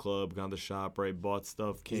Sam's Club, gone to ShopRite, bought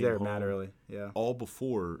stuff, came he's there home. mad early. Yeah, All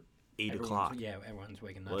before 8 o'clock. Yeah, everyone's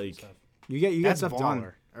waking up and Like- stuff. you get That's stuff done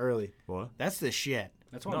baller. early. What? That's the shit.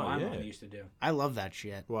 That's what No, my yeah. mom used to do. I love that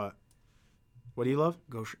shit. What do you love?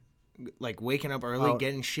 Like waking up early, Oh,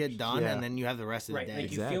 getting shit done, yeah. and then you have the rest of the Right, day.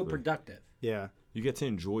 like you feel Exactly. productive. Yeah, You get to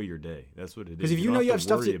enjoy your day. That's what it is. 'Cause if you don't know you have to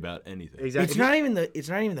stuff worry to- about anything. exactly. It's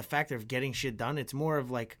not even the factor of getting shit done. It's more of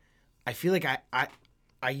like, I feel like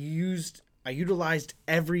I utilized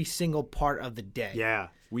every single part of the day. Yeah,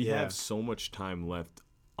 We yeah. have so much time left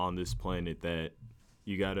on this planet that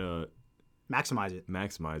you gotta maximize it.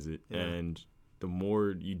 maximize it, Yeah. and the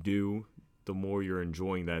more you do, the more you're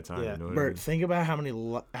enjoying that time. Yeah. You know what I Bert, mean? think about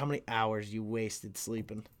how many hours you wasted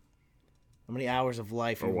sleeping. How many hours of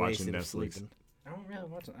life Or you watching wasted of Netflix. sleeping? I don't really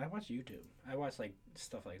watch. I watch YouTube. I watch like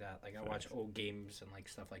stuff like that. Like I watch old games and like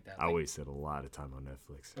stuff like that. I Like, wasted a lot of time on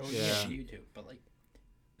Netflix. oh, Yeah. yeah, YouTube. But like,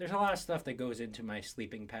 there's a lot of stuff that goes into my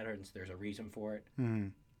sleeping patterns. There's a reason for it.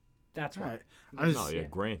 That's why. Alright. I'm No, just, yeah,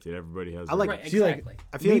 granted, everybody has. I like- Right, See, like, exactly.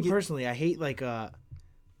 I feel Me like personally, I hate like I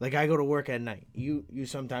go to work at night. You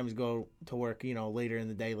sometimes go to work, later in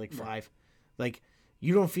the day, like 5. Like,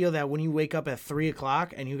 you don't feel that when you wake up at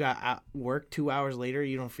 3:00 and you got work 2 hours later,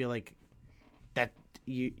 you don't feel like that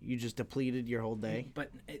you just depleted your whole day. But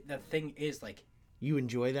the thing is, like, You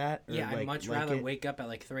enjoy that? Or yeah, I'd like, much like rather it? wake up at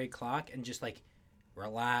like 3:00 and just like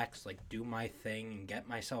relax, like do my thing and get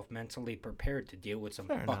myself mentally prepared to deal with some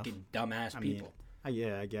Fair enough. fucking dumbass mean, people.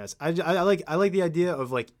 Yeah, I guess. I like the idea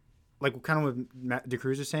of like kind of what Matt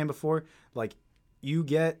DeCruz was saying before. Like, you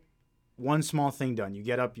get one small thing done. You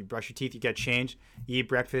get up, you brush your teeth, you get changed, you eat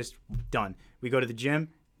breakfast, done. We go to the gym.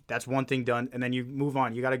 That's one thing done, and then you move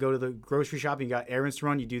on. You got to go to the grocery shop. You got errands to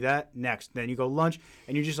run. You do that next. Then you go lunch,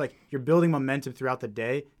 and you're just like you're building momentum throughout the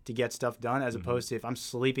day to get stuff done. As opposed to if I'm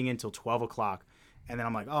sleeping until 12 o'clock, and then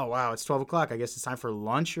I'm like, oh wow, it's 12 o'clock. I guess it's time for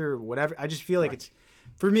lunch or whatever. I just feel like it's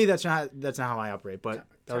for me. That's not how I operate. But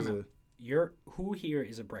that was Who here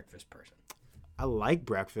is a breakfast person? I like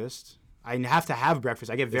breakfast. I have to have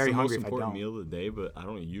breakfast. I get very it's the hungry most if I important don't. meal of the day, but I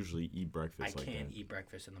don't usually eat breakfast I like can't that. eat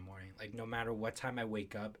breakfast in the morning. Like no matter what time I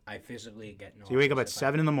wake up, I physically get nauseous. So you wake up at if I-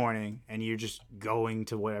 7 in the morning, and you're just going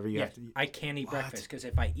to whatever you Yeah, have to eat. I can't eat breakfast because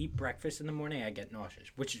if I eat breakfast in the morning, I get nauseous,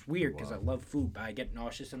 which is weird because I love food, but I get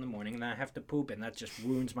nauseous in the morning and then I have to poop, and that just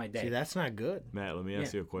ruins my day. See, that's not good. Matt, let me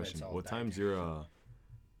ask Yeah, you a question. it's all What bad. time's your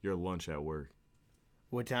lunch at work?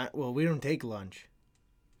 What time? Well, we don't take lunch.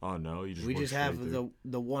 Oh no, you just We work just have straight through?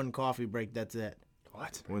 the one coffee break. That's it.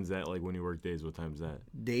 What? When's that? Like when you work days? What time's that?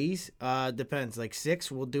 Days? Depends. Like 6,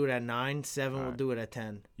 we'll do it at 9. 7, we'll Alright. do it at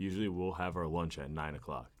 10. Usually we'll have our lunch at 9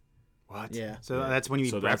 o'clock. What? Yeah. So Yeah. that's when you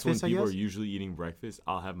eat So that's when breakfast, I people guess? are usually eating breakfast.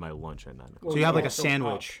 I'll have my lunch at 9 o'clock. Well, So you have like yeah, a so,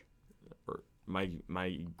 sandwich. Or my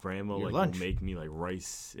grandma Your like lunch. will make me like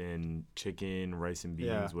rice and chicken, rice and beans,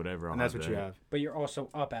 Yeah. whatever. I'll And that's have what you that. have. But you're also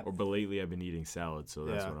up at But lately I've been eating salad, so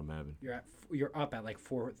that's Yeah. what I'm having. you're up at like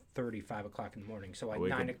 4:30, 5 o'clock in the morning. So at wake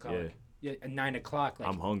 9 up- o'clock, yeah. yeah, at 9 o'clock, like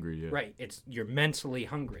I'm hungry, yeah. right, you're mentally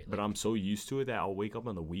hungry. But Like, I'm so used to it that I'll wake up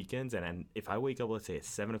on the weekends, and if I wake up, let's say at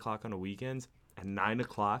 7 o'clock on the weekends, at 9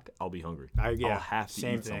 o'clock I'll be hungry. Yeah, I'll have to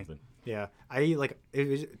same eat thing. something. Yeah, I eat like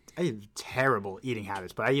I have terrible eating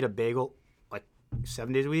habits, but I eat a bagel like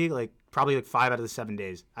 7 days a week. Like probably like 5 out of the 7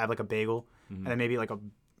 days, I have like a bagel and then maybe like a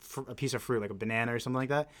piece of fruit, like a banana or something like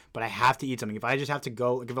that. But I have to eat something. If I just have to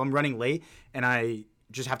go, like if I'm running late and I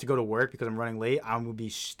just have to go to work because I'm running late, I will be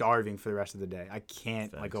starving for the rest of the day. I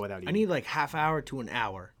can't like go without eating. I need like half hour to an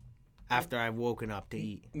hour after I've woken up to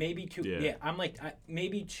eat. maybe 2. Yeah. Yeah, I'm like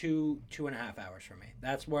maybe 2.5 hours for me.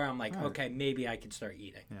 That's where I'm like, okay, maybe I could start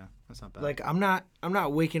eating. Yeah, that's not bad. Like I'm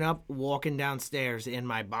not waking up, walking downstairs in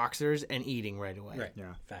my boxers and eating right away. Right.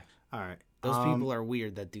 Yeah. Facts. All right. Those people are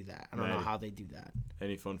weird that do that. I don't know Right. how they do that.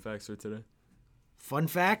 Any fun facts for today? Fun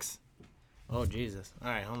facts? Oh Jesus! All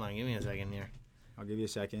right, hold on. Give me a second here. I'll give you a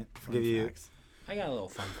second. I'll Fun give you. facts. I got a little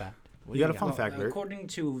fun fact. You got a fun fact, Bert? According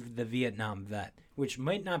to the Vietnam vet, which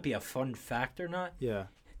might not be a fun fact or not, Yeah.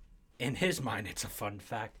 in his mind it's a fun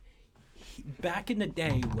fact. Back in the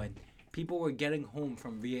day when people were getting home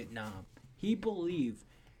from Vietnam, he believed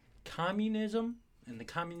communism and the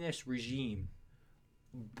communist regime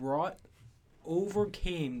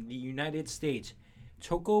overcame the United States,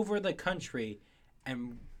 took over the country,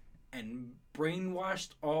 and brainwashed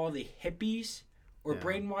all the hippies or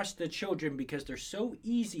brainwashed the children because they're so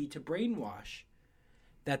easy to brainwash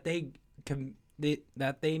that they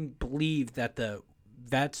believe that the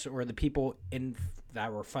vets or the people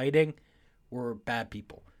that were fighting were bad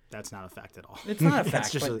people. That's not a fact at all. It's not a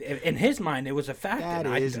That's fact, just but a- in his mind, it was a fact. That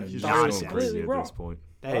and is I He's thought it was just nonsense. going completely crazy at wrong. this point.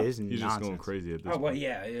 That is He's nonsense. just going crazy at this Oh point. well,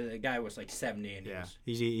 yeah, the guy was like 70 and he Yeah, was.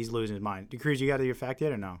 he's losing his mind. DeCruz, you got your fact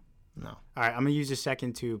yet or no? No. All right, I'm gonna use this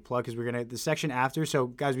second to plug because we're gonna the section after. So,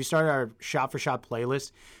 guys, we started our shot for shot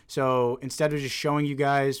playlist. So instead of just showing you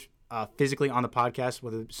guys physically on the podcast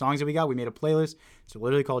with the songs that we got, we made a playlist. It's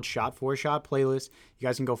literally called Shot for Shot Playlist. You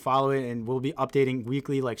guys can go follow it, and we'll be updating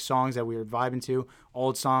weekly like songs that we were vibing to,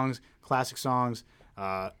 old songs, classic songs,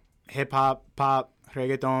 hip hop, pop,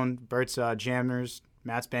 reggaeton, Bert's jammers,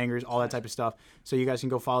 Matt's bangers, all that type of stuff. So you guys can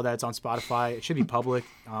go follow that. It's on Spotify. It should be public.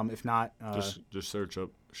 If not, Just search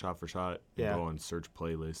up Shot for Shot and Yeah. go on search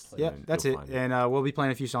playlist. yeah, and that's you'll it. find And we'll be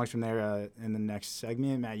playing a few songs from there in the next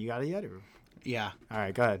segment. Matt, you got it yet? Or? Yeah. All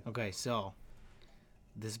right, go ahead. Okay, so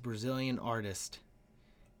this Brazilian artist,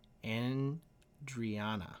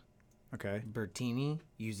 Adriana, Okay. Bertini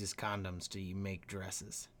uses condoms to make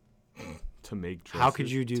dresses. To make dresses. How could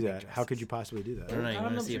you do make that? How could you possibly do I that? don't know. You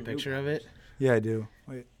want to Condoms see a are picture of new it? Yeah, I do.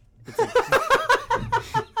 Wait.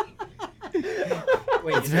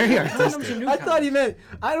 Wait, It's very artistic. I thought he meant.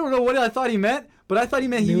 I don't know what I thought he meant, but I thought he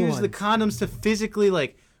meant he New used the ones. condoms to physically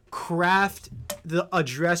like craft a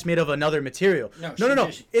dress made of another material. No, no, she no.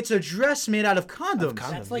 just- It's a dress made out of condoms. That's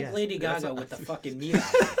Condom, like yes. Lady Gaga with the fucking meat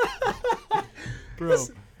out. Bro,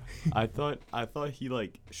 I thought he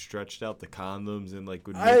like stretched out the condoms and like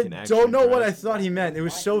would make I an actual don't know what I dress. thought he meant. It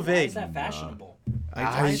was so Why vague. is that fashionable?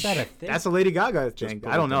 Why is that a thing? That's a Lady Gaga Just thing.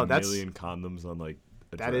 put, I don't like, know. a That's million condoms on like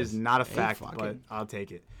a that dress. is not a fact, fuck but it. I'll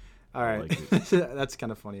take it. All right, like that's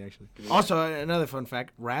kind of funny actually. Also, another fun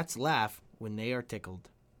fact: rats laugh when they are tickled.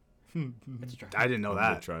 Let's try. I didn't know I'm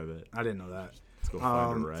gonna that. try that. I didn't know that. Let's go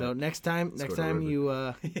find a rat. So next time go to river.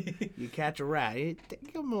 you you catch a rat, you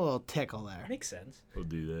give him a little tickle there. Makes sense. We'll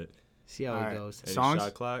do that. See how All he right. goes. Any Songs?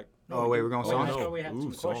 shot clock? Oh wait, we're going Oh, songs. no. we had Ooh,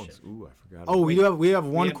 some songs. questions. Ooh, I forgot. Oh, we have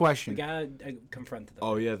one We have- question. We gotta confront them.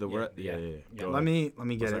 Oh yeah, the rat. Yeah. yeah. Go Let ahead. me get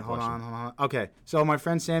What's it. that Hold question? on. Okay, so my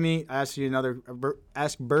friend Sammy asked you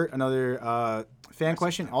ask Bert another fan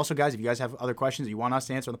question. Also, guys, if you guys have other questions that you want us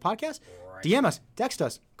to answer on the podcast, Right. DM us, text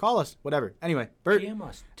us, call us, whatever. Anyway, Bert, DM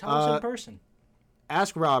us. Tell us in person.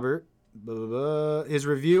 ask Robert his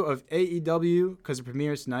review of AEW because it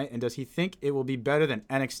premieres tonight, and does he think it will be better than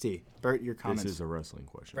NXT? Bert, your comments. This is a wrestling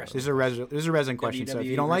question. Wrestling. This is a resin question. So if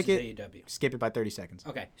you don't like it, AEW. skip it by 30 seconds.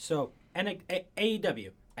 Okay, so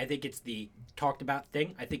AEW, I think it's the talked about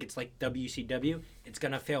thing. I think it's like WCW. It's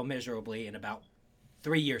gonna fail miserably in about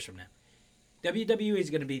 3 years from now. WWE is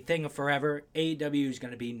gonna be thing of forever. AEW is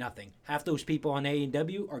gonna be nothing. Half those people on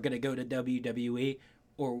AEW are gonna go to WWE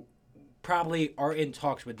or probably are in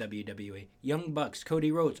talks with WWE. Young Bucks,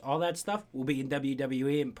 Cody Rhodes, all that stuff will be in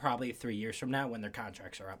WWE in probably 3 years from now when their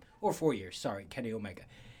contracts are up. Or 4 years, sorry, Kenny Omega.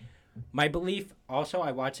 My belief, also,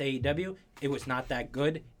 I watched AEW. It was not that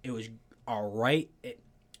good. It was all right.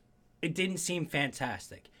 It didn't seem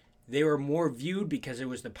fantastic. They were more viewed because it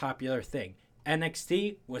was the popular thing.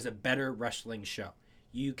 NXT was a better wrestling show.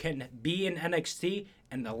 You can be in NXT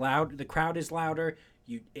and the crowd is louder.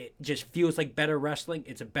 It just feels like better wrestling.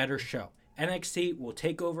 It's a better show. NXT will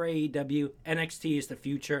take over AEW. NXT is the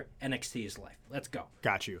future. NXT is life. Let's go.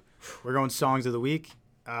 Got you. We're going songs of the week.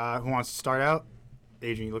 Who wants to start out?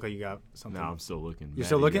 Adrian, you look like you got something. No, I'm still looking. You're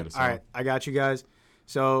still Matt, you looking? got a All song? right, I got you guys.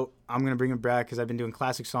 So I'm going to bring it back because I've been doing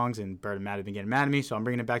classic songs and Bert and Matt have been getting mad at me. So I'm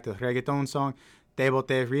bringing it back to the reggaeton song, Te Bote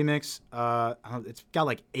remix. It's got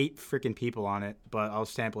like 8 freaking people on it, but I'll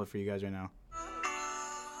sample it for you guys right now.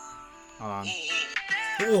 Hold on.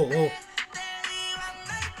 Oh,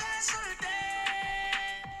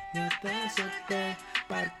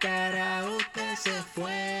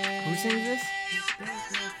 Who sings this?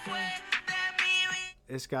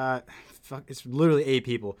 It's literally 8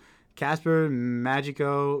 people. Casper,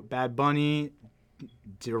 Magico, Bad Bunny,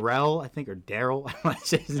 Darrell, I think, or Daryl. I don't want to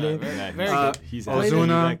say his name. Matt, Very he's- good. He's Play asking you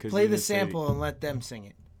Ozuna. that 'cause Play you the didn't say- sample and let them sing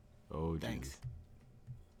it. Oh, Thanks. jeez.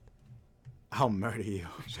 I'll murder you.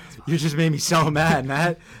 You just made me so mad,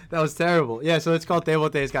 Matt. That was terrible. Yeah, so it's called Te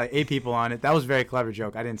Bote. It's got 8 people on it. That was a very clever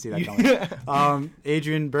joke. I didn't see that coming.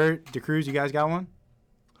 Adrian, Bert, DeCruz, you guys got one?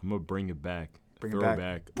 I'm gonna bring it back. Bring it back.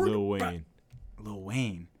 Throwback. Lil Wayne. Lil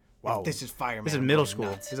Wayne. Wow. This is fire, man. This is I'm middle going school.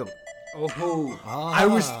 nuts. This is Oh, I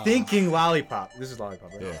was thinking Lollipop. This is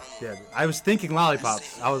Lollipop, right? Yeah. I was thinking Lollipop.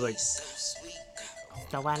 I was like,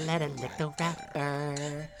 So I let a little rapper.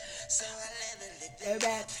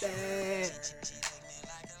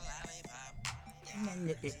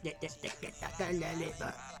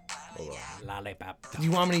 lollipop. Do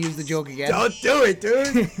you want me to use the joke again? don't do it,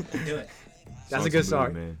 dude. Do it. That's a Song's good a song.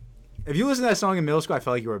 movie, man. If you listen to that song in middle school, I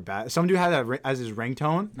felt like you were bad. Some dude had that as his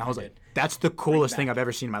ringtone, and I was like, that's the coolest thing I've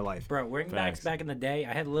ever seen in my life. Bro, ringbacks Facts. back in the day,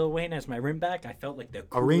 I had Lil Wayne as my ringback. I felt like the A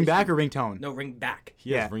coolest ringback or thing- ringtone? No, ringback.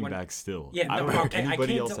 He has Yeah. ringbacks still. Yeah, I no, don't know if okay,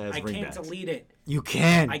 anybody else I has can't ringbacks. delete it. You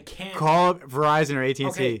can. I can't. Call up Verizon or AT&T.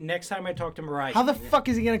 Okay, next time I talk to Mariah. How the fuck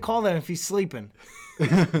is he gonna call them if he's sleeping?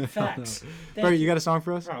 Facts. Thank Bert, you got a song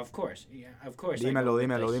for us? Oh, of course. Yeah, of course. Dímelo, I go with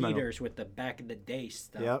dímelo, the dímelo. heaters with the back of the day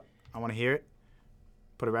stuff. Yep. I want to hear it.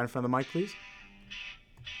 Put it right in front of the mic, please.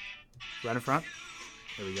 Right in front.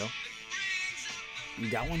 There we go.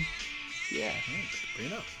 You got one? Yeah. Bring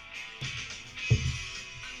it up.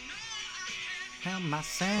 Help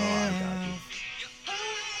myself. Oh, I got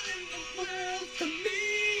you.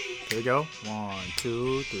 Here we go. 1,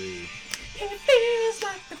 2, 3. It feels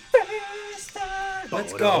like the first time.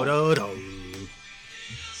 Let's go. Do-do-do-do.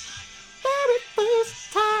 Very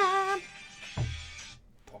first time.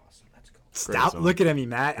 Pause. Let's go. Stop song. looking at me,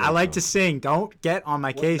 Matt. I like to sing. Don't get on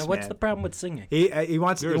my case, What's man. the problem with singing? He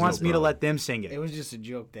wants There is me no to let problem. them sing it. It was just a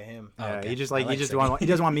joke to him. Oh, okay. He just I like singing. he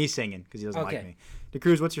doesn't want me singing because he doesn't Okay. like me.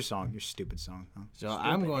 DeCruz, what's your song? Your stupid song. Huh? So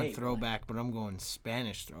I'm going Hey, throwback, but I'm going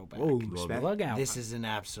Spanish throwback. Whoa, Love Span- Look out. This is an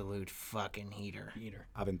absolute fucking heater. Heater.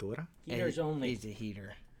 Aventura. Heaters only. It's a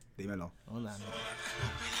heater. Dímelo. Hold on.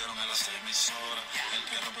 Pidieron a las emisoras, el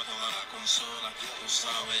que rompe toda la consola, tú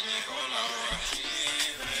sabes, llegó la hora.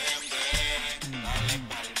 Ven, dale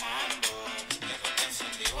pa'l mando, que fue que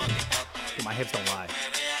encendió a ti, papi, Dude, my hips don't lie.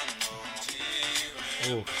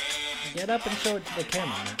 Oh, Get up and show it to the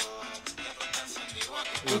camera, man.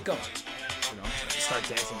 Keep going. start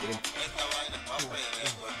dancing, dude.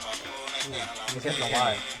 My hips don't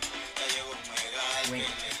lie. Wink.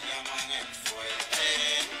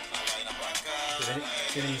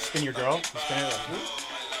 Then you spin your girl. You spin it like, whoop.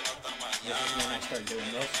 This is when I start doing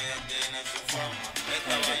this.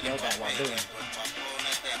 And I get yelled at while doing it.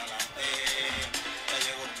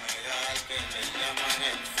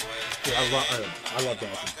 Dude, I love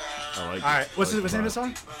dancing. I like All right, what's I the like name of the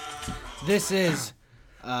vibe. song? This is,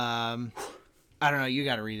 I don't know. You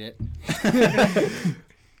got to read it.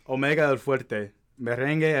 Omega el Fuerte.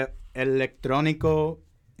 Merengue electrónico.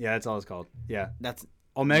 Yeah, that's all it's called. Yeah. That's,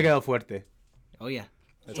 Omega el Fuerte. oh yeah.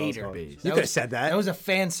 That's all it's Hater. called. Bass. You That could have was- said that. That was a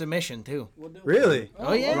fan submission too. Really?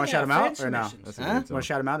 Oh, yeah. You want to shout him out or no? That's a Huh? good You want to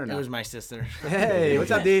shout him out or It no? was my sister. Hey,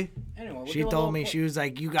 what's up, D? Anyway, we'll She do a told little me, quick- she was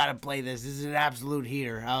like, you got to play this. This is an absolute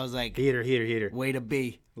heater. I was like, Heater. way to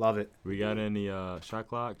be. Love it. We got any shot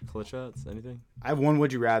clock, clutch shots, anything? I have one.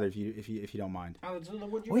 Would you rather if you don't mind? Oh, it's a little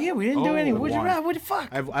would you Well, yeah, rather. we didn't do Oh, any. Would you one. rather? What the fuck?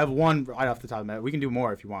 I have one right off the top of my head. We can do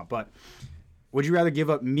more if you want, but would you rather give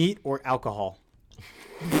up meat or alcohol?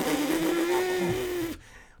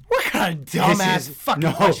 What kind of dumbass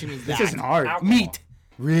fucking question is that? This isn't hard. Alcohol. Meat.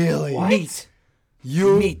 Really? Meat.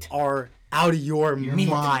 You Meat. are out of your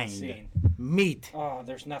mind, Insane. Meat. Oh,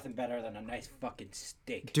 there's nothing better than a nice fucking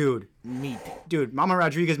steak. dude. Meat. Dude, Mama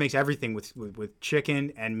Rodriguez makes everything with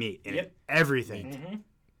chicken and meat in Yep. it. Everything.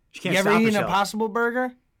 She can't You ever stop eaten a herself. Possible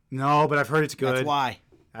Burger? No, but I've heard it's good. That's why.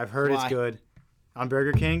 I've heard Why? it's good. On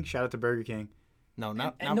Burger King, shout out to Burger King. No,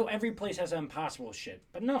 not. And no, every place has impossible shit,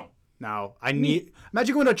 but no. No, I need.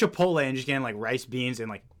 Imagine going to Chipotle and just getting like rice, beans, and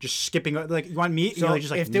like just skipping. Like you want meat, and So you're like, just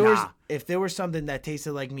like if there nah. was something that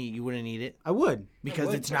tasted like meat, you wouldn't eat it I would. because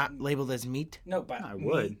would, it's but- not labeled as meat. No, but I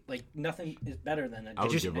would. meat, like nothing is better than a I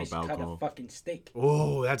would just give up nice cut alcohol. of fucking steak.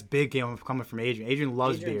 Oh, that's big game coming from Adrian. Adrian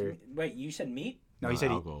loves Adrian, beer. Wait, you said meat? No, he said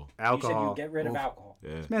alcohol. You said alcohol. you get rid of Oof. alcohol.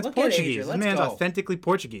 Yeah. This man's Look at Portuguese. Adrian, This let's man's go. authentically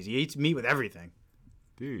Portuguese. He eats meat with everything.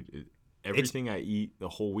 Dude, everything I eat the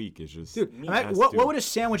whole week is just. Dude, Meat imagine- has what to- would a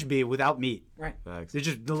sandwich be without meat? Right. Facts. There's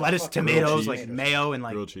just the lettuce, fucking tomatoes, grilled like cheese. mayo, and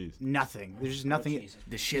like Grilled cheese. nothing. There's just nothing. Jesus.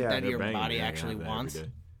 The shit Yeah, that They're your banging body me. I actually have that every wants.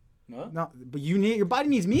 day. What? No, but your body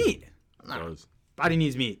needs meat. It does. Body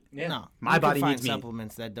needs meat. Yeah. No, My you can body find needs meat.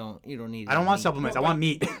 supplements that you don't need. I don't want meat. supplements. I No, want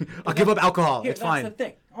meat. I'll give up alcohol. Here, It's that's fine. the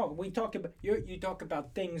thing. Oh, we talk about you talk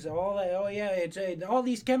about things. All that. Oh yeah, it's all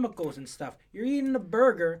these chemicals and stuff. You're eating a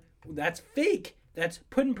burger that's fake. That's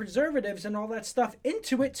putting preservatives and all that stuff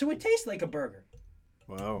into it, so it tastes like a burger.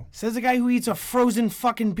 Whoa. Says the guy who eats a frozen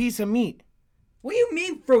fucking piece of meat. What do you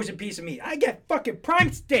mean frozen piece of meat? I get fucking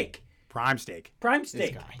prime steak. Prime steak. Prime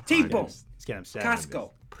steak. guy. T-bone. Let's get him set.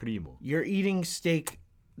 Costco. Primo. You're eating steak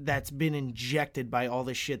that's been injected by all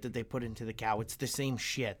the shit that they put into the cow. It's the same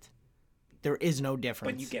shit. There is no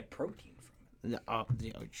difference. But you get protein from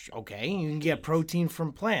it. Okay, you can get protein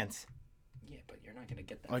from plants. Yeah, but you're not gonna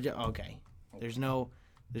get that. Okay.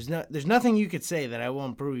 There's nothing you could say that I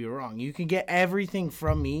won't prove you wrong. You can get everything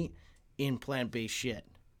from meat in plant-based shit.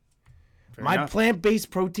 Fair My enough. plant-based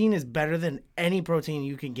protein is better than any protein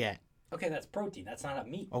you can get. Okay, that's protein. That's not a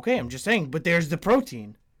meat. Okay, I'm just saying, but there's the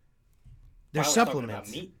protein. There's I was talking supplements.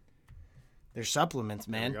 about meat. There's supplements,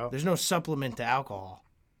 man. go. There's no supplement to alcohol.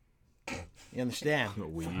 You understand?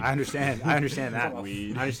 Weed. I understand. I understand that.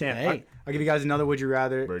 Weed. I understand. Hey. I'll give you guys another would you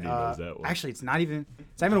rather. Birdie knows that one. Actually, it's not even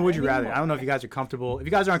a would you rather. I don't know if you guys are comfortable. If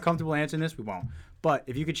you guys aren't comfortable answering this, we won't. But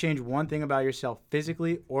if you could change one thing about yourself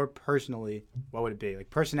physically or personally, what would it be? Like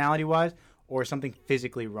personality wise or something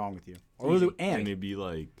physically wrong with you? Or Can and it be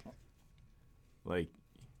like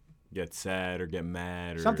get sad or get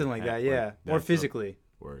mad or something like that, yeah. that Or stuff? physically.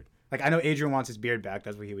 Word. Like I know Adrian wants his beard back.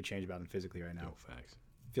 That's what he would change about him physically right now. No facts.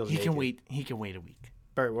 Feels He naked. can wait. He can wait a week.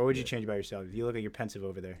 Bert, what would you change about yourself? You look like you're pensive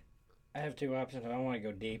over there. I have two options. I don't want to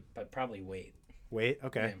go deep, but probably wait. Wait,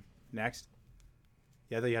 okay. Yeah. Next.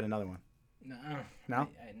 Yeah, I thought you had another one. No. No?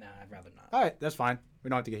 Nah, I'd rather not. All right, that's fine. We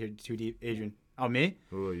don't have to get here too deep. Adrian, Oh, me?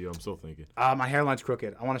 Who are you? I'm still thinking. My hairline's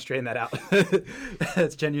crooked. I want to straighten that out.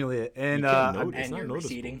 That's genuinely it. And can't notice. It's And not you're noticeable.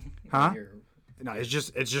 receding. Huh? You're- no, it's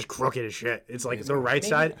just crooked as shit. It's like the right Maybe-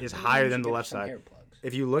 side is maybe higher you than should the get left some side. hair plugs.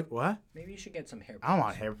 If you look, what? Maybe you should get some hair plugs. I don't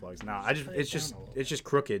want hair plugs. No, I just put it it's just down a little it's just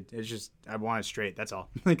crooked. It's just I want it straight. That's all.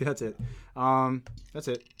 Like that's it. That's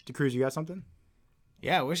it. DeCruz, you got something?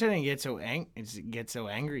 Yeah, I wish I didn't get so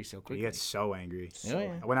angry so You quickly. get so angry. Oh,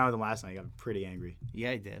 yeah. I went out with him last night. I got pretty angry. Yeah,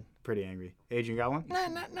 I did. Pretty angry. Adrian, got one? Nah,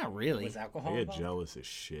 not really. Was alcohol I get involved? jealous as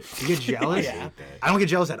shit. You get jealous? Yeah. I don't get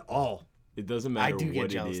jealous at all. It doesn't matter do get what it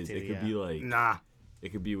jealous is. too, It could yeah. be like Nah. it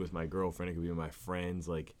could be with my girlfriend. It could be with my friends.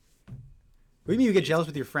 Like What do you mean you get jealous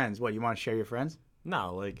with your friends? What, you want to share your friends?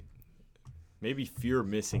 no, like maybe fear of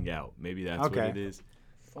missing out. Maybe that's Okay. what it is.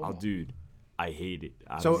 Oh, dude, I hate it.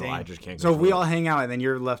 I So- don't know, I just can't. So if we control all it. hang out and then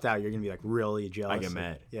you're left out, you're going to be like really jealous. I get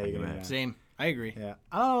mad. Yeah, I you're get going to mad. be mad. Same. I agree. Yeah.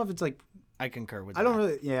 I don't know if it's like, I concur with I that. don't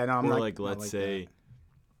really, yeah, no, I'm Or not. like not let's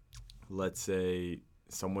like say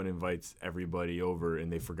someone invites everybody over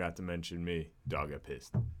and they forgot to mention me. Dog get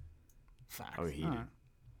pissed. Facts. I would heat it. Alright.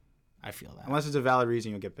 I feel that. that. Unless it's a valid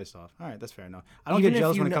reason, you'll get pissed off. All right, that's fair enough. I don't Even get if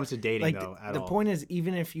jealous you when it know- comes to dating, like, though, at the all. point is,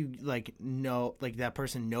 even if you like know, like that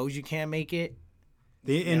person knows you can't make it.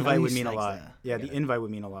 The at invite would least mean a likes lot. that. Yeah, the invite would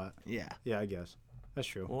mean a lot. Yeah. Yeah, I guess. That's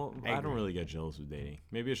true. Well, I I don't agree. really get jealous with dating.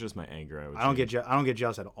 Maybe it's just my anger. I would. I don't say. get I don't get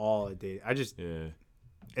jealous at all at dating. I just Yeah.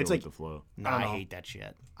 It's Go like- with the flow. No, I I don't know. hate that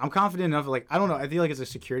shit. I'm confident enough. Like I don't know. I feel like it's a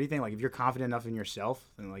security thing. Like if you're confident enough in yourself,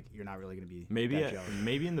 then like you're not really gonna be Maybe that jealous.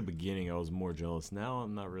 maybe in the beginning I was more jealous. Now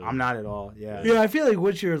I'm not really. I'm not at all. Yeah. Yeah, I feel like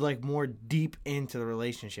once you're like more deep into the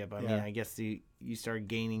relationship, I mean, Yeah. I guess you start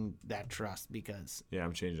gaining that trust because Yeah,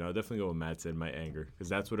 I'm changing. I'll definitely go with Matt said, my anger, because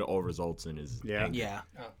that's what it all results in is Yeah. anger. yeah,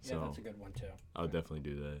 Oh, yeah, So- that's a good one too. I'll definitely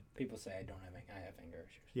do that. People say I don't have I have anger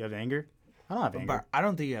issues. You have anger? I don't have anger. but I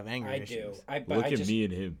don't think you have anger I issues. do. But Look I at just, me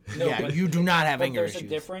and him. No, yeah, but- you do not have But anger there's issues. a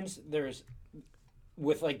difference. There's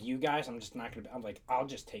with like you guys. I'm just not gonna. I'm like I'll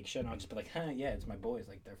just take shit. And I'll just be like, huh, yeah, it's my boys.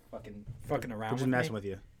 Like they're fucking around I'm just with messing me. with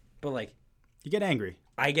you. But like You get angry.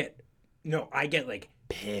 I get like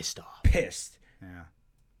Pissed off. pissed, Yeah.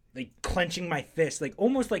 like clenching my fist, like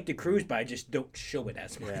almost like the cruise, but I just don't show it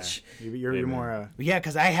as Yeah. much. You're Hey, more Yeah,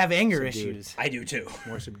 because I have anger Subdued. issues. I do too.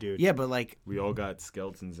 more subdued. Yeah, but like We all got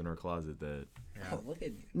skeletons in our closet that. Oh, look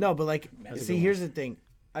at no, but like That's a see, good here's the thing.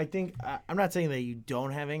 I think I'm not saying that you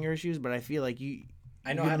don't have anger issues, but I feel like you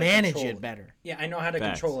I know you how to manage control it better. Yeah, I know how to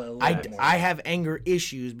Facts. control it a little I, bit more. I have anger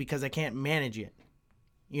issues because I can't manage it.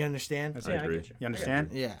 You understand? That's I it. agree. get You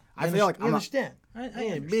understand? Yeah. I feel like you I'm a- understand. I I ain't in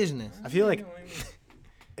understand. business. I feel like You know what I mean?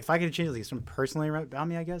 if I could change like something personally about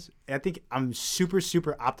me, I guess I think I'm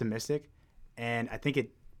super optimistic, and I think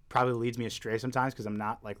it probably leads me astray sometimes because I'm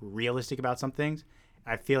not like realistic about some things.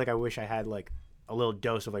 I feel like I wish I had like a little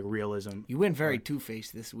dose of like realism. You went very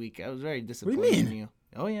two-faced this week. I was very do disappointed you mean? in you.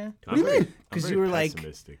 Oh yeah. What do you mean? 'Cause you were like-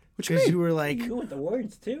 pessimistic. What you Because mean? you were like You with the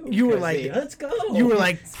words too. You were Crazy. like- let's go. you were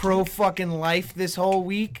like pro fucking life this whole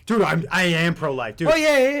week. Dude, I am pro life, dude. Oh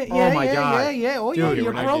yeah. Oh, my God. Oh Dude, yeah, we're you're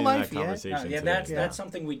We're not pro getting life. that Yeah. conversation yeah, today. that's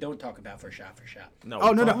something we don't talk about for shot. No,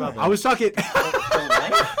 Oh no, we'll talk no, about I was talking.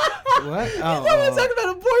 What? Oh. I was talking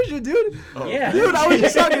about abortion, dude. Yeah, Dude, I was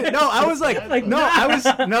just talking. No, I was like, Like, no, I was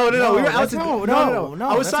no. We were out that's to no, no.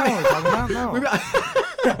 I was that's talking. not what we're talking about. we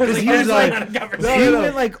No. were- Because he Like, was that's like, not a he conversation.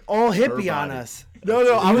 went like all hippie Her on body. us.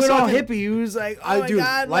 no, I He was went all talking. hippie. He was like, "Oh my dude,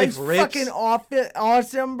 god, life life's rips. fucking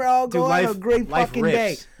awesome, bro. Go life- have a great life fucking rips.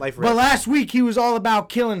 day." Life But rips. last week he was all about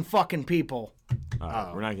killing fucking people. All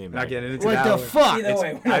right, we're not getting We're not back. getting into What that. the fuck? Either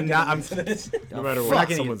way, we're I'm not. getting I'm. into this. No matter fuck.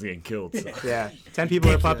 what, someone's getting killed. So. Yeah, 10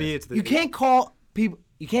 people in a puppy. It's the. You can't call people.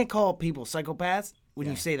 You can't call people psychopaths when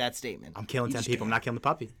you say that statement. I'm killing 10 people. I'm not killing the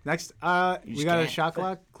puppy. Next, we just got a can't. shot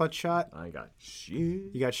clock, clutch shot. I got shit.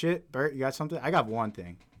 You got shit, Bert. You got something. I got one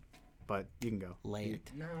thing, but you can go. Lay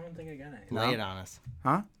it. No, I don't think I got it. Lay it on us.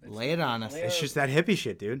 Huh? Lay it on us. Lay It's it- just that hippie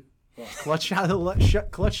shit, dude. Clutch shot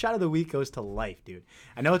of clutch shot of the week goes to life, dude.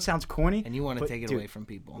 I know it sounds corny, And you want to but, take it dude, away from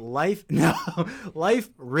people. Life, no, life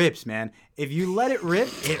rips, man. If you let it rip,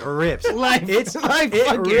 it rips. Life- it's life it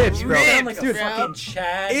fucking rips, You bro. sound like a Dude, fucking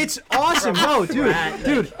Chad. it's awesome, no, dude, Rat,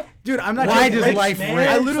 dude. I'm not. Why joking. does life man. rip?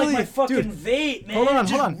 I It's literally, like my fucking dude. vape, man. Hold on, It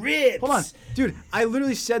just hold on, rips. hold on, dude. I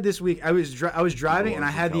literally said this week I was driving and I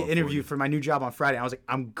from had the California. interview for my new job on Friday. I was like,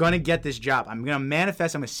 I'm gonna get this job. I'm gonna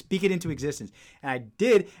manifest. I'm gonna speak it into existence, and I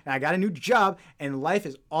did. And I got a new job, and life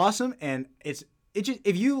is awesome. And it just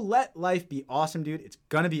if you let life be awesome, dude, it's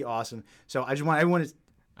gonna be awesome. So I just want everyone to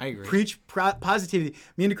I agree. preach positivity.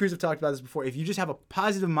 Me and the Cruz have talked about this before. If you just have a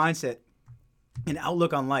positive mindset, an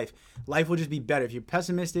outlook on life, life will just be better. If you're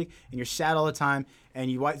pessimistic and you're sad all the time and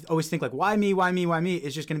you always think like, why me, why me, why me,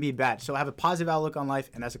 it's just going to be bad. So have a positive outlook on life,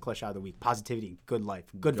 and that's a clutch shot of the week. Positivity, good life,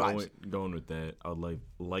 good vibes. Going with that, I would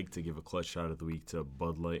like to give a clutch shot of the week to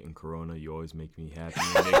Bud Light and Corona. You always make me happy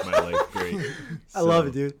and make my life great. I love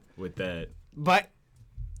it, dude. With that. But,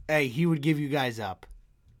 hey, he would give you guys up.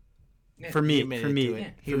 For me, admitted for to me,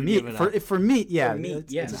 it. He for would me, give it up. for me, yeah, For me,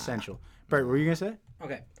 it's yes. essential. Bert, what were you gonna say?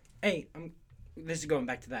 Okay. Hey, this is going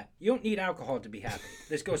back to that. You don't need alcohol to be happy.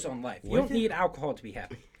 This goes on life. You don't need alcohol to be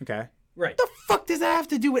happy. Okay. Right. The fuck does that have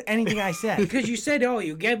to do with anything I said? Because you said, oh,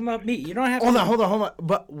 you gave up meat. You don't have Hold to. on.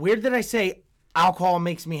 But where did I say alcohol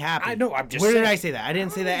makes me happy? I know, I'm just Where saying. did I say that? I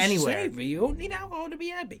didn't say that anywhere. You don't need alcohol to be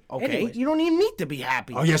happy. Okay, Anyways. you don't need meat to be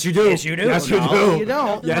happy. Oh yes, you do. Yes, you do. Yes, you No, do. you don't.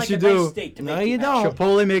 Nothing Yes, like you a do. nice steak to No, make you happy. don't.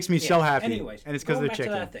 Chipotle makes me Yeah, so happy. Anyways, and it's because of going the back to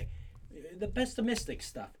chicken. that thing. The pessimistic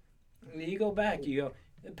stuff. You go back. You go.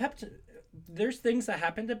 There's things that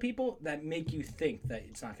happen to people that make you think that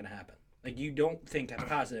it's not going to happen. Like you don't think it's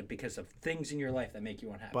positive because of things in your life that make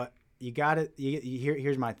you unhappy. But you got it.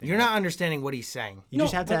 Here's my thing. You're not understanding what he's saying. You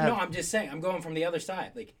just have to have. No, I'm just saying. I'm going from the other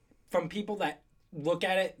side. Like from people that look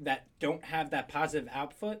at it that don't have that positive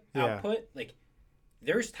output. Like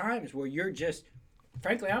there's times where you're just.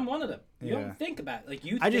 Frankly, I'm one of them. You don't think about it. Like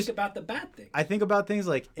you think about the bad thing. I think about things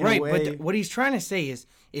like in Right, a way, but what he's trying to say is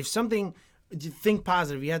if something, think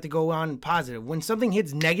positive, you have to go on positive. When something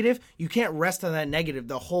hits negative, you can't rest on that negative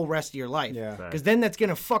the whole rest of your life. Yeah. Because then that's going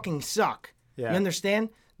to fucking suck. Yeah. You understand?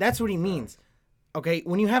 That's what he means. Okay,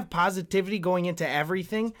 when you have positivity going into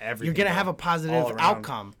everything you're going to bro. have a positive All around.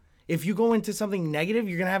 outcome. If you go into something negative,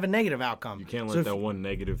 you're going to have a negative outcome. You can't So let if- that one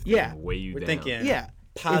negative thing Yeah. weigh you we're down. thinking. Yeah.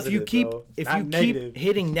 Positive, if you though, keep not keep negative.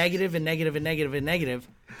 hitting negative and negative and negative and negative,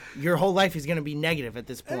 your whole life is going to be negative at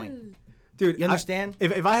this point. Dude, You understand?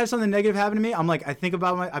 If I have something negative happen to me, I'm like, I think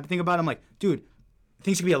about it, I'm like, dude,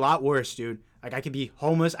 things could be a lot worse, dude. Like I could be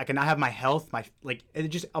homeless, I could not have my health, it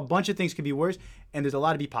just a bunch of things could be worse, and there's a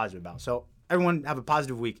lot to be positive about. So everyone have a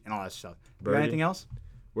positive week and all that stuff. You got Birdie? anything else?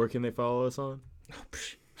 Where can they follow us on?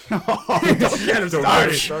 Don't get him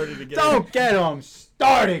started. Don't get him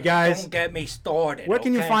started, guys. Don't get me started. Where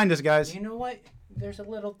can you okay? find us, guys? You know what? There's a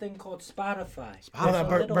little thing called Spotify. Hold There's on,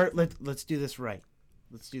 a Bert, little- let's do this right.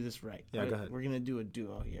 Let's do this right. Yeah, go ahead. We're going to do a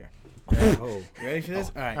duo here. Oh. You ready for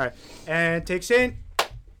this? All right. All right, and takes in.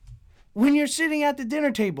 When you're sitting at the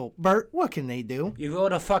dinner table, Bert, what can they do? You go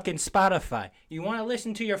to fucking Spotify. You want to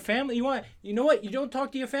listen to your family? You know what? You don't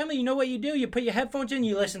talk to your family. You know what you do? You put your headphones in.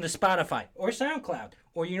 You listen to Spotify or SoundCloud.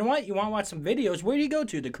 Or you know what? You want to watch some videos. Where do you go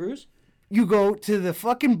to? The cruise? You go to the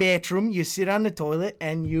fucking bathroom, you sit on the toilet,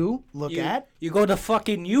 and you look at. You go to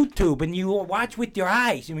fucking YouTube and you watch with your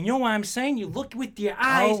eyes. You know what I'm saying? You look with your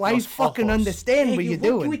eyes. Oh, I fucking understand and what you you're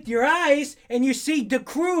look doing. with your eyes and you see the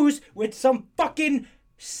cruise with some fucking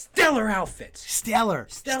stellar outfits. Stellar.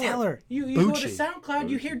 You go to Bucci. SoundCloud,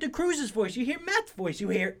 you hear DeCruz's voice, you hear Matt's voice, you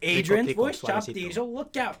hear Adrian's Tico, voice, Chop suavecito. Diesel.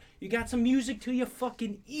 Look out. You got some music to your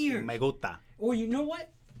fucking ears. Me gusta. Or you know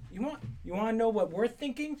what? You want to know what we're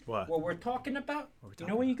thinking? What? we're talking about? You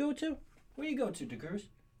know where you go to? Where you go to, DeCruz?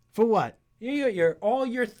 For what? Your all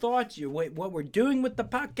your thoughts, what we're doing with the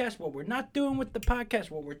podcast, what we're not doing with the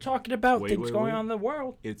podcast, what we're talking about, things going on in the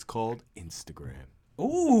world. It's called Instagram.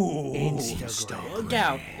 Ooh, Instagram. Look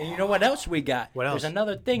out! And you know what else we got? What else? There's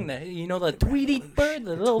another thing that the Tweety bird,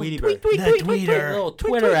 the little Tweety tweet, bird. tweet, The tweet, tweet, tweet, tweeter. little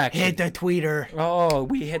Twitter action. Hit the tweeter. Oh,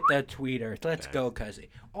 we hit that tweeter. Let's go, cuzzy.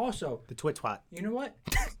 Also, The twit twat. you know what?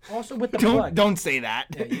 Also with the plug. Don't say that.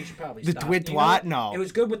 Yeah, you should probably The stop. twit You know what? twat? No. It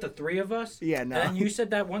was good with the three of us. Yeah, no. And then you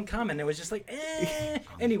said that one comment. It was just like,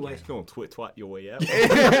 Anyways, Don't twit twat your way out.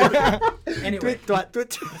 anyway, Twat,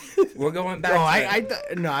 twit. we're going back. Oh,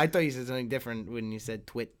 I thought you said something different when you said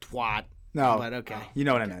twit twat. No. But okay. You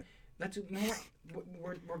know what I meant. Let's. You know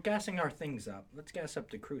what? We're gassing our things up. Let's gas up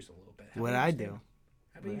the cruise a little bit. How What about I you do? stand-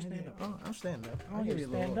 How about you stand up? Oh, I'll stand up. Oh, you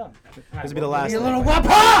stand up. This will be the last. A thing. little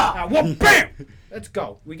wapa! Bam! Let's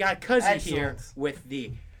go. We got Cuzzy here Excellent. with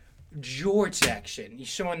the George action. He's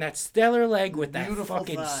showing that stellar leg with that Beautiful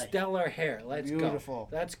fucking thigh. stellar hair. Let's Beautiful.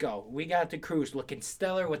 go. Let's go. We got the cruise looking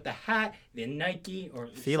stellar with the hat, the Nike or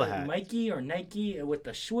Fila hat. Mikey or Nike with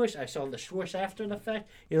the swoosh. I saw the swoosh after the fact.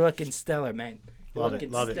 You're looking stellar, man. You're Love looking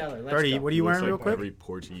it. Love it. stellar. Let's Birdie, go. what are you Looks wearing real like quick? every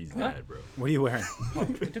Portuguese dad, bro. What are you wearing? Oh,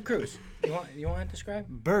 the cruise. You want to describe?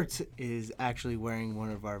 Bert is actually wearing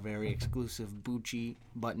one of our very exclusive Bucci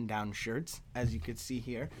button-down shirts, as you can see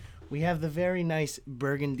here. We have the very nice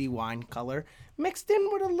burgundy wine color mixed in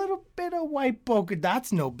with a little bit of white polka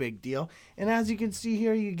dots, no big deal. And as you can see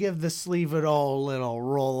here, you give the sleeve a little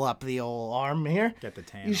roll up the old arm here. Get the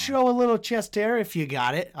tan You on. show a little chest hair if you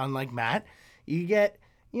got it, unlike Matt. You get,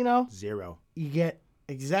 0. you get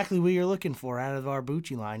exactly what you're looking for out of our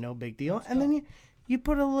Bucci line. No big deal. And then you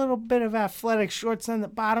put a little bit of athletic shorts on the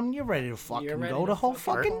bottom. You're ready to fucking ready go to the whole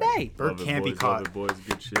fucking fucking day. Bert Love it, can't be boys, caught. Love it, boys.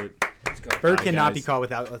 Good shit. Bert cannot guys. be caught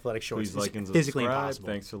without athletic shorts. Please like It's and physically subscribe. impossible.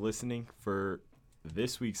 Thanks for listening for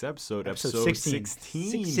this week's episode. Episode 16.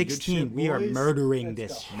 16. Good 16. shit, We are boys. murdering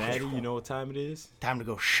this. Maddie, you know what time it is? Time to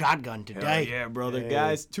go shotgun today. Hell yeah, brother. Hey.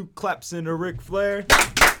 Guys, 2 claps into Ric Flair.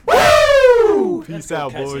 Woo! Peace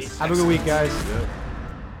out, go, boys. Cassie. Have a good week, guys. Yep.